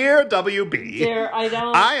 dear WB. Dear,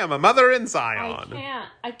 I am a mother in Zion.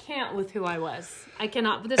 I can't with who I was. I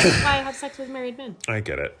cannot. This is why I have sex with married men. I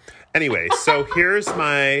get it. Anyway, so here's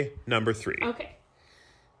my number 3. Okay.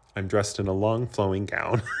 I'm dressed in a long flowing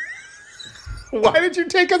gown. Why did you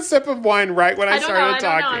take a sip of wine right when I started talking?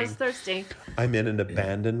 I don't know. I was thirsty. I'm in an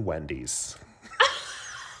abandoned Wendy's.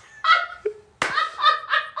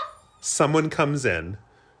 Someone comes in.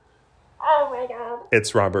 Oh my God.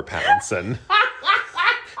 It's Robert Pattinson.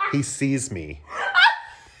 He sees me.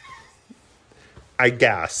 I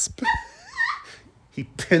gasp. He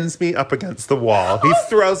pins me up against the wall. He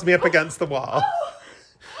throws me up against the wall.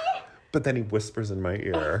 But then he whispers in my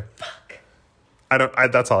ear. Fuck.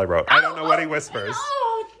 That's all I wrote. I don't know what he whispers.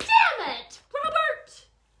 Oh, damn it, Robert.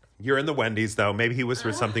 You're in the Wendy's, though. Maybe he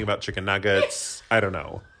whispered something about chicken nuggets. I don't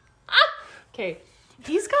know. Okay.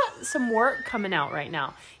 He's got some work coming out right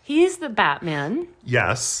now. He's the Batman.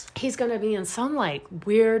 Yes. He's going to be in some, like,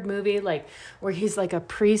 weird movie, like, where he's, like, a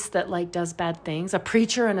priest that, like, does bad things. A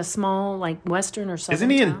preacher in a small, like, Western or something. Isn't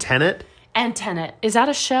he in Tenet? And Tenet. Is that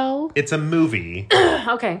a show? It's a movie.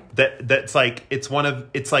 Okay. That's like,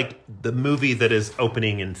 it's like the movie that is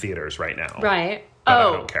opening in theaters right now. Right. But I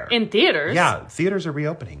don't care. In theaters? Yeah, theaters are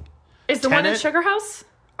reopening. Is the one in Sugar House?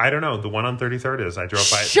 I don't know. The one on 33rd is. I drove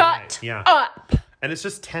by it Shut tonight. Yeah. up. And it's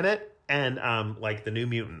just Tenet and like the New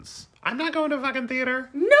Mutants. I'm not going to fucking theater.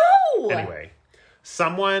 No. Anyway,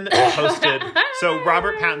 someone posted. So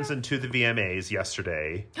Robert Pattinson to the VMAs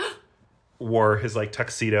yesterday wore his like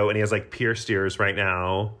tuxedo and he has like pierced ears right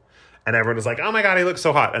now. And everyone was like, oh my God, he looks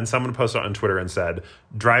so hot. And someone posted on Twitter and said,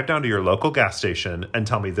 drive down to your local gas station and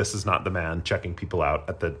tell me this is not the man checking people out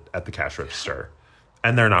at the cash register.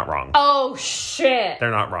 And they're not wrong. Oh, shit. They're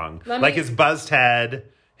not wrong. Like his buzzed head,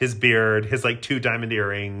 his beard, his like 2 diamond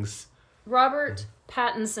earrings. Robert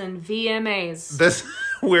Pattinson, VMAs.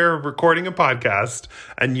 We're recording a podcast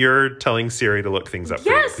and you're telling Siri to look things up for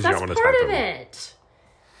you. Yes, that's you don't part want of to it.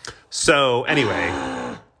 So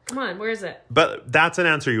anyway. Come on, where is it? But that's an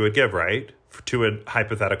answer you would give, right? To a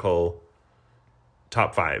hypothetical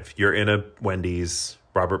top 5. You're in a Wendy's.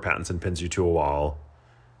 Robert Pattinson pins you to a wall.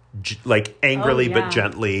 Like angrily but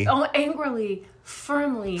gently. Oh, angrily.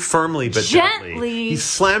 Firmly but gently. He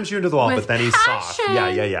slams you into the wall, but then he's soft. passion.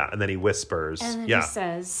 Yeah. And then he whispers. And then he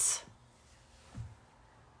says,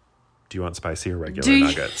 do you want spicy or regular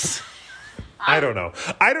nuggets? I don't know.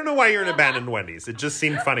 I don't know why you're in abandoned Wendy's. It just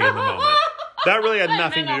seemed funny in the moment. That really had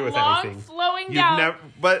nothing to do with anything. Flowing gown.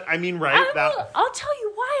 But I mean, right? I'll tell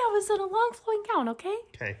you why I was in a long flowing gown, okay?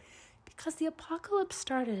 Okay. Because the apocalypse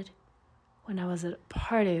started when I was at a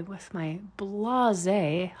party with my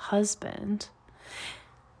blasé husband.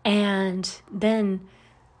 And then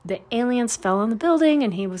the aliens fell on the building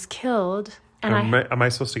and he was killed. And am I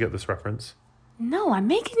supposed to get this reference? No, I'm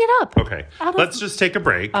making it up. Okay. Let's just take a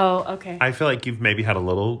break. Oh, okay. I feel like you've maybe had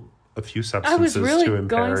a few substances to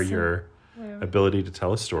impair your ability to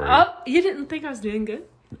tell a story. Oh, you didn't think I was doing good?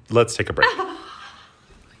 Let's take a break. Oh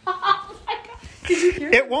my God. Did you hear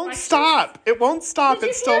it won't stop. It won't stop. Did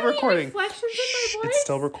it's you still hear recording. Any inflections in my voice? It's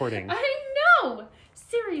still recording. I know.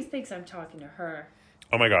 Siri thinks I'm talking to her.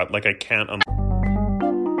 Oh my God. Like I can't.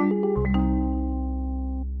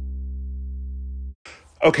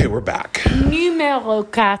 Okay, we're back.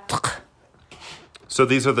 Numéro 4. So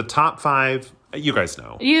these are the top 5. You guys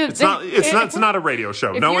know. It's not a radio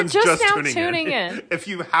show. No one's just tuning in. If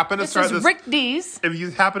you happen to start this, Rick D's. If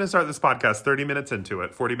you happen to start this podcast 30 minutes into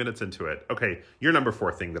it, 40 minutes into it, okay, your number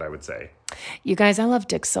 4 thing that I would say. You guys, I love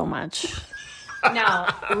Dick so much. Now,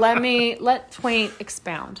 let Twain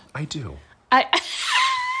expound. I do.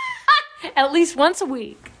 At least once a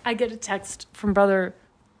week, I get a text from Brother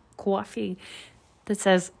Coffee that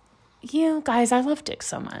says, you guys, I love Dick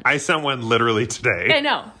so much. I sent one literally today. I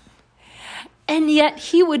know. And yet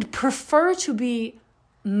he would prefer to be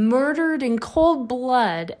murdered in cold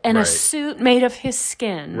blood in a suit made of his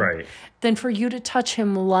skin than for you to touch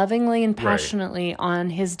him lovingly and passionately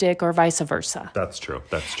on his dick or vice versa. That's true.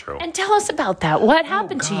 And tell us about that. What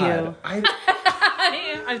happened to you? I've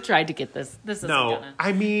tried to get this. This isn't gonna.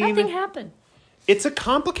 I mean, nothing happened. It's a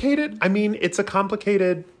complicated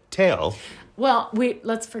tale. Well,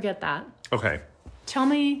 let's forget that. Okay. Tell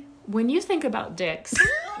me, when you think about dicks,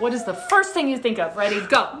 what is the first thing you think of? Ready,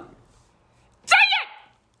 go. Say it!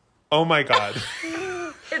 Oh my God.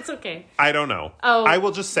 It's okay. I don't know. Oh, I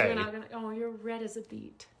will just say. You're red as a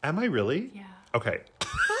beet. Am I really? Yeah. Okay.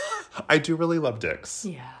 I do really love dicks.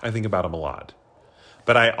 Yeah. I think about them a lot.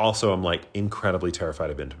 But I also am like incredibly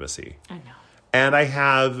terrified of intimacy. I know. And I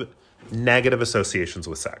have negative associations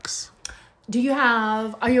with sex.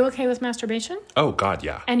 Are you okay with masturbation? Oh, God,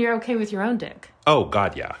 yeah. And you're okay with your own dick? Oh,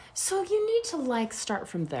 God, yeah. So you need to start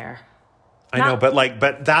from there. I know,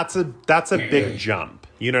 but that's a big jump.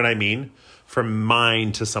 You know what I mean? From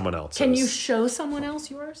mine to someone else's. Can you show someone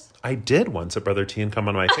else yours? I did once at Brother T and Come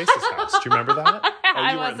on My Face's house. Do you remember that? Oh,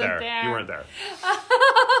 I wasn't there. You weren't there.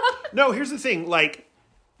 No, here's the thing. Like,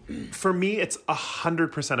 for me, it's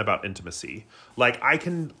 100% about intimacy. Like, I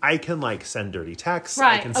can like send dirty texts.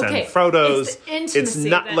 Right. I can send photos. It's the intimacy. It's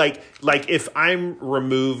not like if I'm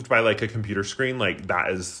removed by like a computer screen, like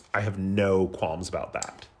that is, I have no qualms about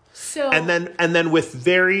that. So and then with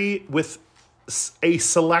a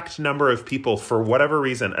select number of people, for whatever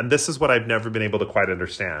reason, and this is what I've never been able to quite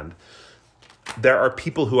understand. There are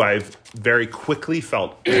people who I've very quickly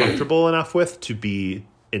felt comfortable enough with to be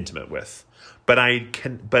intimate with. But I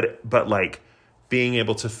can, but like being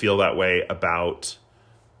able to feel that way about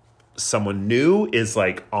someone new is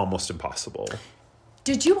like almost impossible.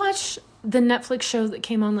 Did you watch the Netflix show that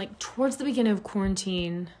came on like towards the beginning of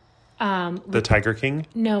quarantine? The Tiger King?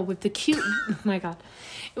 No, with the cute, oh my God.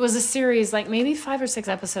 It was a series, like maybe 5 or 6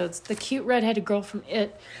 episodes. The cute redheaded girl from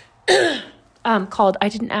It called I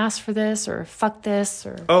Didn't Ask for This or Fuck This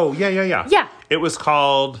or. Oh, yeah. Yeah. It was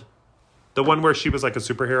called the one where she was like a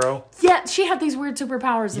superhero. Yeah, she had these weird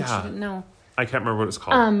superpowers and Yeah. she didn't know. I can't remember what it's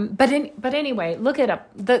called. But anyway, look it up.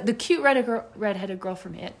 The cute redheaded girl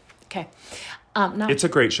from It. Okay. It's a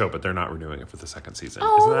great show, but they're not renewing it for the second season.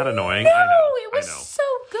 Oh, Isn't that annoying? No, I know. it was so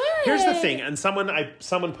good. Here's the thing, and someone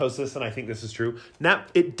posted this, and I think this is true.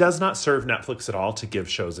 It does not serve Netflix at all to give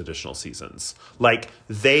shows additional seasons. Like,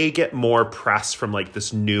 they get more press from like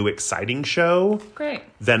this new exciting show Great.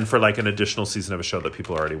 than for like an additional season of a show that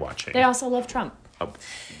people are already watching. They also love Trump. Oh,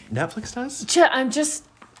 Netflix does?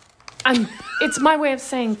 It's my way of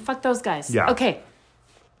saying fuck those guys. Yeah. Okay.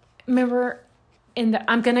 Remember,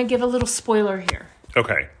 I'm gonna give a little spoiler here.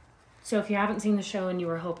 Okay. So if you haven't seen the show and you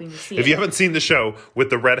were hoping to see If you haven't seen the show with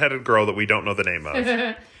the redheaded girl that we don't know the name of.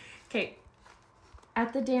 Okay.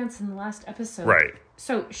 At the dance in the last episode. Right.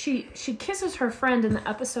 So she kisses her friend in the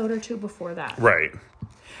episode or 2 before that. Right.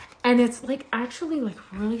 And it's like actually like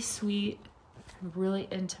really sweet, really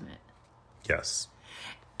intimate. Yes.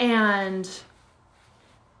 And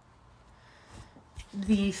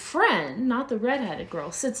the friend, not the redheaded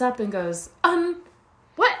girl, sits up and goes,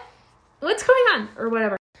 what's going on? Or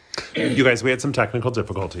whatever. You guys, we had some technical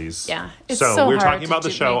difficulties. Yeah. It's so we're hard talking to about the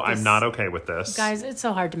show. make this- I'm not okay with this. Guys, it's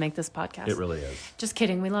so hard to make this podcast. It really is. Just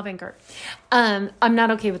kidding. We love Anchor. I'm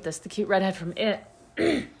not okay with this. The cute redhead from It.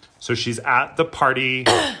 So she's at the party,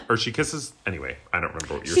 or she kisses. Anyway, I don't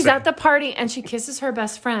remember what you're saying. She's at the party and she kisses her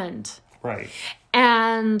best friend. Right.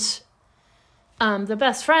 And the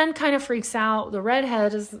best friend kind of freaks out. The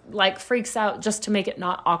redhead is like freaks out just to make it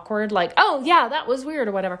not awkward. Like, oh yeah, that was weird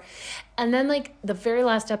or whatever. And then like the very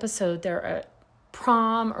last episode, they're at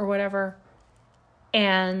prom or whatever.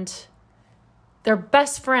 And they're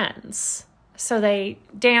best friends. So they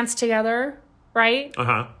dance together, right?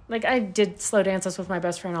 Uh-huh. Like I did slow dances with my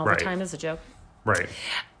best friend all Right. the time as a joke. Right.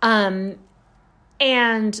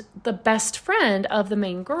 And the best friend of the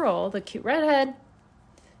main girl, the cute redhead,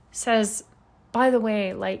 says, by the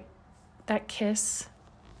way, like, that kiss,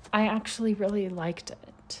 I actually really liked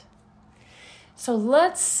it. So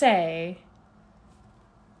let's say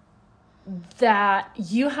that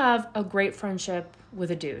you have a great friendship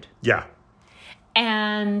with a dude. Yeah.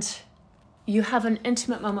 And you have an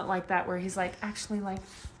intimate moment like that where he's like, actually, like,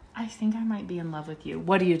 I think I might be in love with you.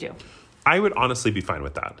 What do you do? I would honestly be fine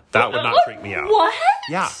with that. That would not freak me out. What?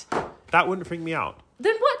 Yeah. That wouldn't freak me out.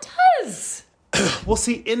 Then what does? Well,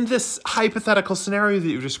 see, in this hypothetical scenario that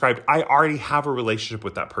you described, I already have a relationship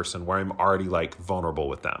with that person where I'm already, like, vulnerable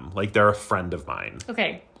with them. Like, they're a friend of mine.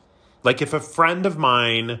 Okay. Like, if a friend of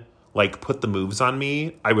mine, like, put the moves on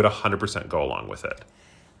me, I would 100% go along with it.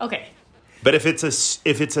 Okay. But if it's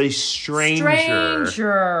a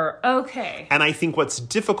stranger. Okay. And I think what's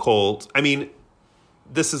difficult, I mean,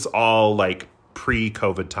 this is all, like,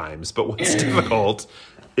 pre-COVID times, but what's difficult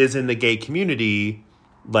is in the gay community,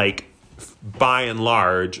 like, by and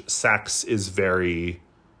large, sex is very,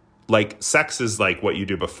 like, sex is like what you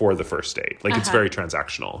do before the first date. Like, it's very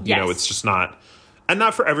transactional. You know, Yes. it's just not, and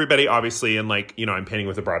not for everybody, obviously, and, like, you know, I'm painting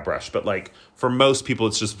with a broad brush, but, like, for most people,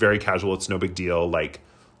 it's just very casual. It's no big deal. Like,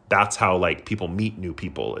 that's how, like, people meet new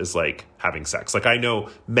people is, like, having sex. Like, I know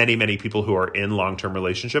many, many people who are in long-term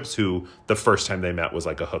relationships who the first time they met was,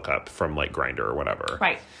 like, a hookup from, like, Grindr or whatever.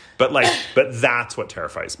 Right. But, like, but that's what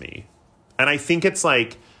terrifies me. And I think it's,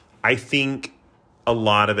 like, I think a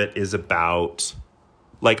lot of it is about,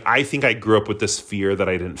 like, I think I grew up with this fear that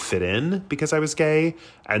I didn't fit in because I was gay.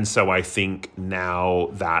 And so I think now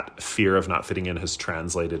that fear of not fitting in has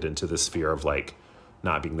translated into this fear of, like,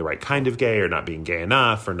 not being the right kind of gay or not being gay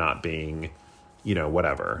enough or not being, you know,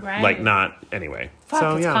 whatever. Right. Like, not, anyway. Fuck,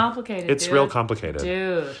 so, it's yeah, complicated, It's dude. real complicated.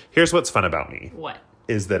 Dude. Here's what's fun about me. What?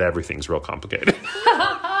 Is that everything's real complicated.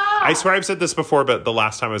 I swear I've said this before, but the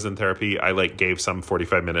last time I was in therapy, I, like, gave some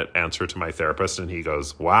 45-minute answer to my therapist, and he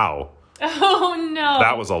goes, wow, Oh, no.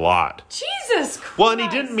 that was a lot. Jesus Christ. Well, and he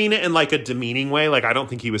didn't mean it in, like, a demeaning way. Like, I don't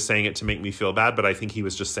think he was saying it to make me feel bad, but I think he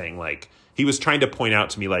was just saying, like, he was trying to point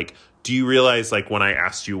out to me, like, do you realize, like, when I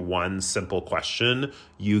asked you one simple question,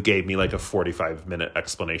 you gave me, like, a 45-minute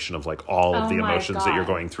explanation of, like, all of Oh the my emotions that you're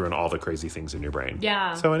God. going through and all the crazy things in your brain.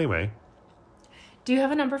 Yeah. So anyway. Do you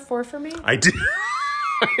have a number 4 for me? I do.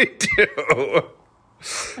 I do.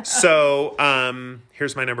 So,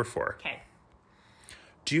 here's my number 4. Okay.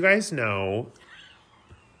 Do you guys know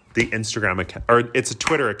the Instagram account, or it's a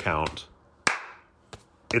Twitter account.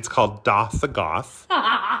 It's called Doth the Goth.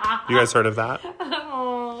 You guys heard of that?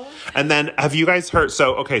 Oh. And then have you guys heard?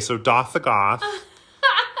 So Doth the Goth.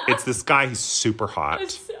 It's this guy. He's super hot.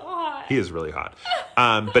 It's so hot. He is really hot.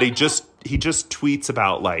 But he just tweets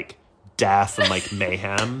about like death and like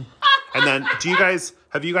mayhem. And then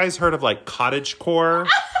have you guys heard of like cottagecore?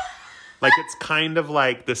 Like it's kind of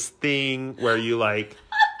like this thing where you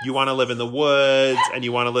want to live in the woods and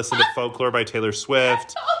you want to listen to Folklore by Taylor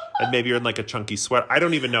Swift. And maybe you're in like a chunky sweater. I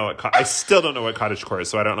don't even know I still don't know what cottagecore is,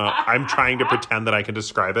 so I don't know. I'm trying to pretend that I can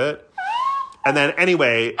describe it. And then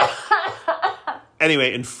anyway,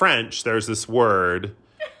 in French, there's this word,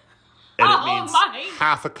 and it means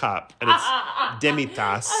half a cup, and it's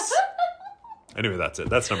demi-tasse. Anyway, that's it.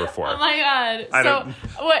 That's number 4. Oh my God.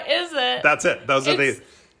 What is it? That's it.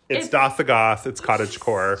 It's Doth the Goth. It's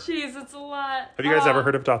cottagecore. Jeez, it's a lot. Have you guys ever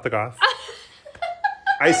heard of Doth the Goth?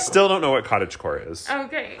 I still don't know what cottagecore is.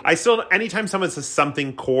 Okay. Anytime someone says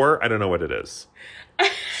something core, I don't know what it is.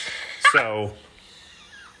 So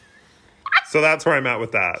that's where I'm at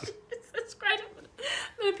with that. It's great. I'm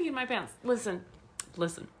gonna pee in my pants. Listen.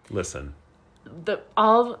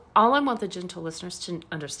 All I want the gentle listeners to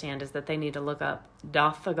understand is that they need to look up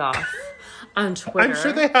Doth the Goth on Twitter. I'm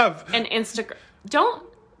sure they have. And Instagram. Don't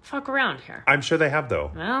fuck around here. I'm sure they have,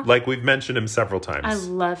 though. Well, like we've mentioned him several times. I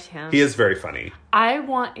love him. He is very funny. I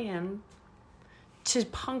want him to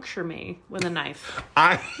puncture me with a knife.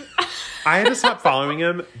 I had to stop following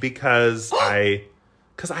him because I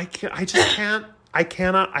have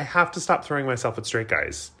to stop throwing myself at straight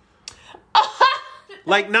guys.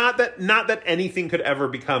 Like not that anything could ever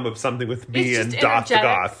become of something with me and Doth the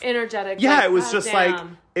Goth. Energetic. Yeah, like, it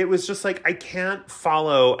was just like I can't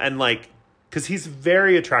follow, and like because he's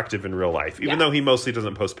very attractive in real life, even though he mostly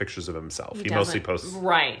doesn't post pictures of himself. He mostly posts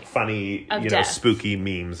funny, spooky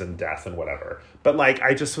memes and death and whatever. But like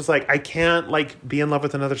I just was like, I can't like be in love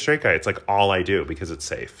with another straight guy. It's like all I do because it's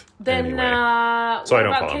safe. Then anyway. So I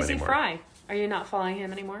don't follow him Casey anymore. Fry? Are you not following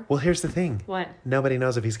him anymore? Well, here's the thing. What? Nobody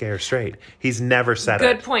knows if he's gay or straight. He's never said it.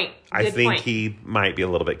 Good point. I think he might be a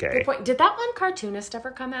little bit gay. Good point. Did that one cartoonist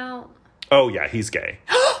ever come out? Oh, yeah, he's gay.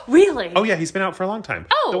 Really? Oh, yeah, he's been out for a long time.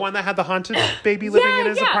 Oh. The one that had the haunted baby living in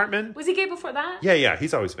his apartment? Was he gay before that? Yeah,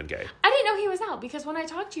 he's always been gay. I didn't know he was out because when I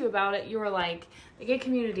talked to you about it, you were like, the gay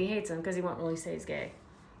community hates him because he won't really say he's gay.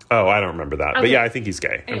 Oh, I don't remember that. Okay. But yeah, I think he's gay.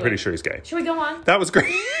 Anyway. I'm pretty sure he's gay. Should we go on? That was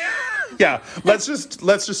great. Yeah, let's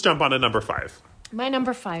just jump on to number 5. My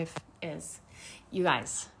number 5 is, you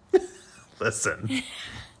guys. Listen.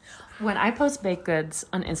 When I post baked goods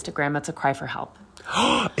on Instagram, it's a cry for help.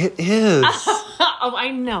 It is. Oh,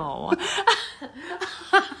 I know.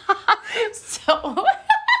 So,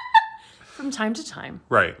 from time to time.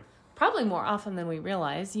 Right. Probably more often than we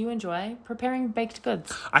realize, you enjoy preparing baked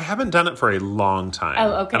goods. I haven't done it for a long time.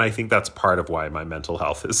 Oh, okay. And I think that's part of why my mental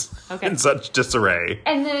health is in such disarray.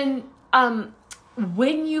 And then,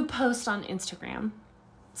 when you post on Instagram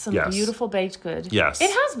some beautiful baked good, it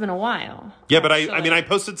has been a while. Yeah, but I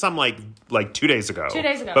posted some like 2 days ago. 2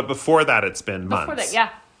 days ago. But before that, it's been months. Before that, yeah.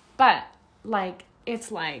 But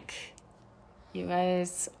it's like, you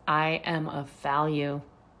guys, I am of value.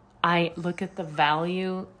 I look at the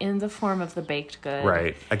value in the form of the baked good.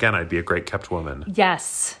 Right. Again, I'd be a great kept woman.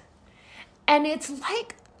 Yes. And it's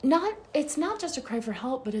like it's not just a cry for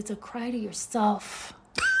help, but it's a cry to yourself.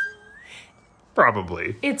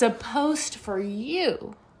 Probably. It's a post for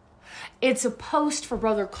you. It's a post for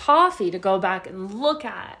Brother Coffee to go back and look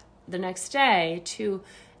at the next day to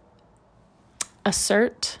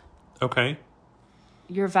assert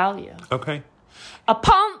your value. Okay.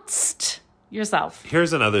 Against yourself.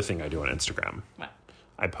 Here's another thing I do on Instagram. What?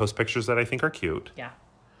 I post pictures that I think are cute. Yeah.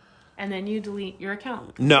 And then you delete your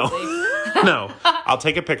account. No. No. I'll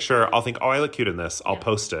take a picture. I'll think, oh, I look cute in this. I'll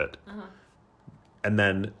post it. Uh-huh. And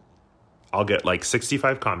then I'll get like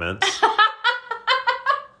 65 comments.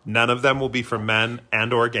 None of them will be from men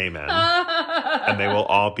and or gay men. And they will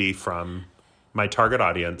all be from my target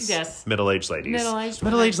audience. Yes. Middle-aged ladies.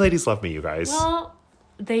 Middle-aged ladies love me, you guys. Well,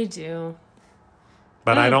 they do.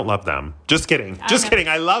 But I don't love them. Just kidding. Just kidding.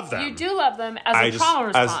 I love them. You do love them as a trauma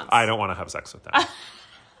response. I don't want to have sex with them.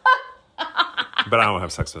 But I don't want to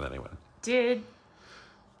have sex with anyone. Dude.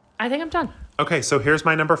 I think I'm done. Okay, so here's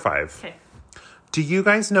my number 5. Okay. Do you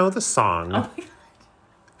guys know the song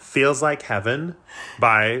Feels Like Heaven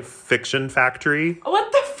by Fiction Factory?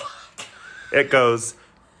 What the fuck? It goes,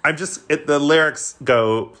 the lyrics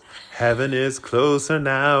go, heaven is closer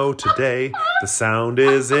now today. The sound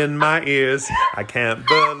is in my ears. I can't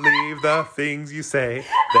believe the things you say.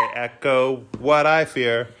 They echo what I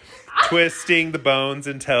fear. Twisting the bones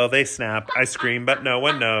until they snap. I scream, but no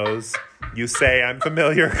one knows. You say I'm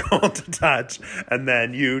familiar, cold to touch, and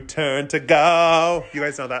then you turn to go. You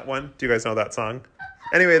guys know that one? Do you guys know that song?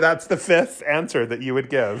 Anyway, that's the 5th answer that you would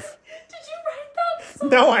give. Did you write that song?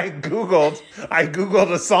 No, I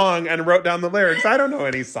Googled a song and wrote down the lyrics. I don't know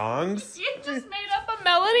any songs. You just made up a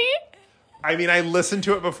melody? I mean, I listened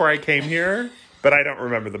to it before I came here, but I don't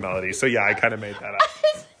remember the melody. So yeah, I kind of made that up.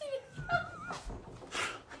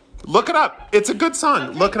 Look it up. It's a good song.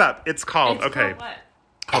 Okay. Look it up. It's called, It's called what?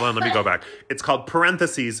 Hold on, let me go back. It's called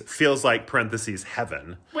parentheses, feels like parentheses,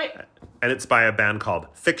 heaven. Wait. And it's by a band called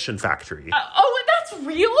Fiction Factory. Oh, that's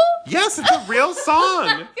real? Yes, it's a real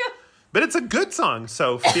song. But it's a good song.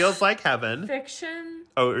 So feels like heaven. Fiction.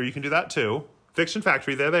 Oh, or you can do that too. Fiction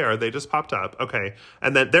Factory, there they are. They just popped up. Okay.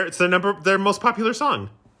 And then it's their most popular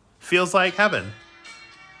song. Feels like heaven.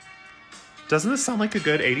 Doesn't this sound like a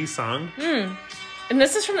good 80s song? And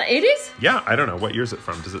this is from the 80s? Yeah, I don't know. What year is it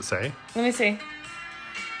from? Does it say? Let me see.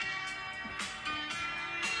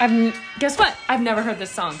 Guess what? I've never heard this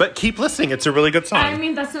song. But keep listening. It's a really good song. I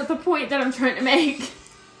mean, that's not the point that I'm trying to make.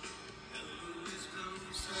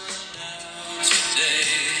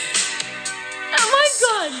 Oh my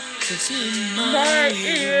god! My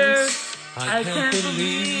ears. I can't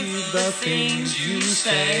believe the things you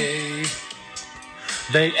say.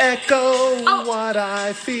 They echo what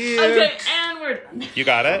I feel. Okay, and we're... You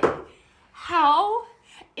got it? How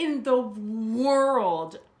in the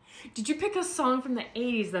world did you pick a song from the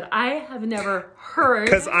 80s that I have never heard?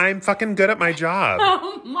 Because I'm fucking good at my job.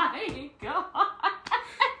 Oh my god.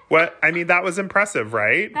 What? I mean, that was impressive,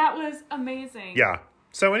 right? That was amazing. Yeah.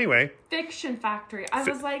 So anyway. Fiction Factory. I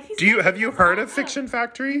was like... Have you heard of Fiction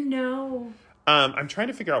Factory? No. I'm trying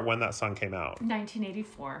to figure out when that song came out.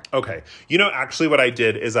 1984. Okay. You know, actually what I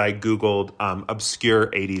did is I Googled obscure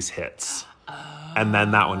 80s hits. And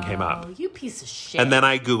then that one came up. Oh, you piece of shit. And then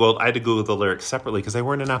I had to Google the lyrics separately because they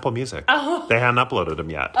weren't in Apple Music. Oh. They hadn't uploaded them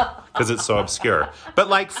yet because it's so obscure. But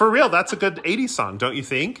like, for real, that's a good 80s song, don't you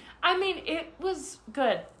think? I mean, it was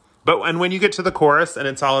good. And when you get to the chorus and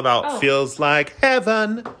it's all about feels like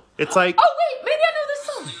heaven, it's like... Oh, wait, maybe I know this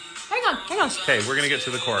song. Hang on. Okay, we're going to get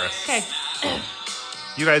to the chorus. Okay.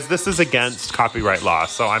 You guys, this is against copyright law,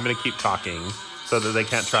 so I'm going to keep talking so that they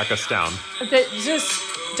can't track us down. Just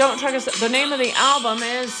don't track us down. The name of the album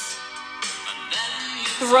is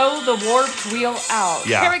Throw the Warped Wheel Out.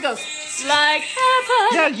 Yeah. Here it goes. Like heaven.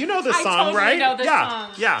 Yeah, you know this song, totally right? know this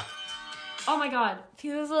song. Yeah. Oh my god.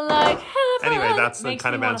 Feels like heaven. Anyway, that's the Makes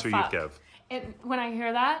kind of me wanna answer fuck. you'd give. When I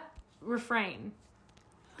hear that refrain,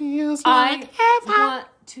 Feels I like heaven. want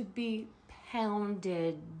to be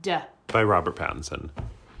pounded. By Robert Pattinson.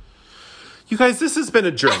 You guys, this has been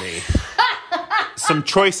a journey. Some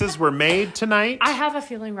choices were made tonight. I have a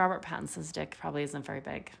feeling Robert Pattinson's dick probably isn't very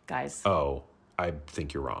big, guys. Oh, I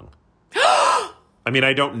think you're wrong. I mean,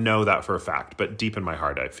 I don't know that for a fact, but deep in my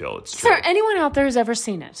heart, I feel it's true. Is there anyone out there who's ever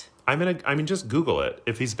seen it? I mean, just Google it.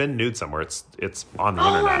 If he's been nude somewhere, it's on the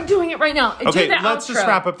Oh, internet. I'm doing it right now. Okay, Do the let's outro. just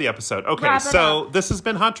wrap up the episode. Okay, Wrap it so up. this has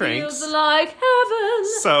been Hot Drinks. Feels like heaven.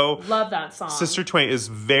 So Love that song. Sister Twain is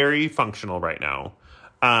very functional right now.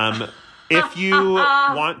 If you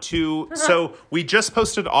want to, so we just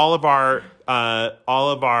posted all of our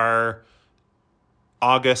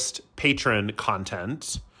August patron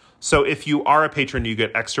content. So if you are a patron, you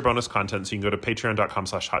get extra bonus content. So you can go to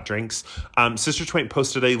patreon.com/hotdrinks. Sister Twain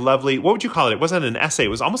posted a lovely, what would you call it? It wasn't an essay. It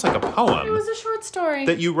was almost like a poem. It was a short story.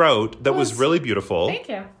 That you wrote that was really beautiful. Thank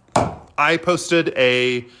you. I posted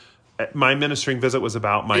my ministering visit was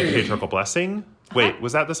about my patriarchal blessing. Wait,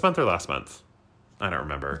 was that this month or last month? I don't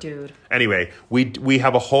remember. Dude. Anyway, we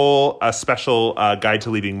have a special guide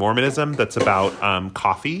to leaving Mormonism that's about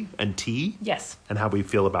coffee and tea. Yes. And how we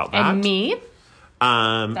feel about that. And me.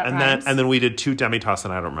 And then we did 2 demi-toss,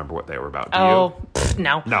 and I don't remember what they were about. Do you?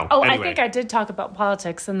 No. No. Oh, Anyway. I think I did talk about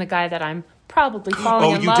politics and the guy that I'm probably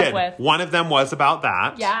falling in love with. One of them was about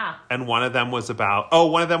that. Yeah. And one of them was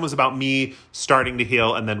about me starting to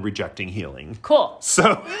heal and then rejecting healing. Cool.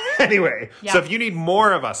 So anyway, Yeah. So if you need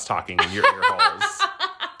more of us talking in your ear holes,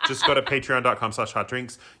 just go to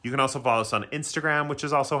patreon.com/hotdrinks. You can also follow us on Instagram, which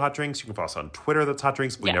is also Hot Drinks. You can follow us on Twitter, that's Hot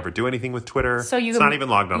Drinks. We Yeah. never do anything with Twitter. So it's not even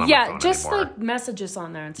logged on my phone Yeah, just anymore. the messages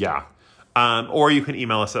on there and stuff. Yeah. Or you can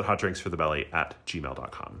email us at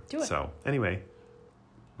hotdrinksforthebelly@gmail.com. Do it. So anyway,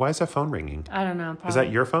 why is that phone ringing? I don't know. Probably. Is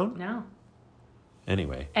that your phone? No.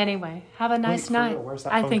 Anyway, have a nice for night. real, where's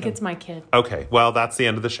that I phone think come? it's my kid. okay. Well, that's the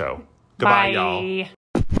end of the show. Goodbye, y'all. Bye.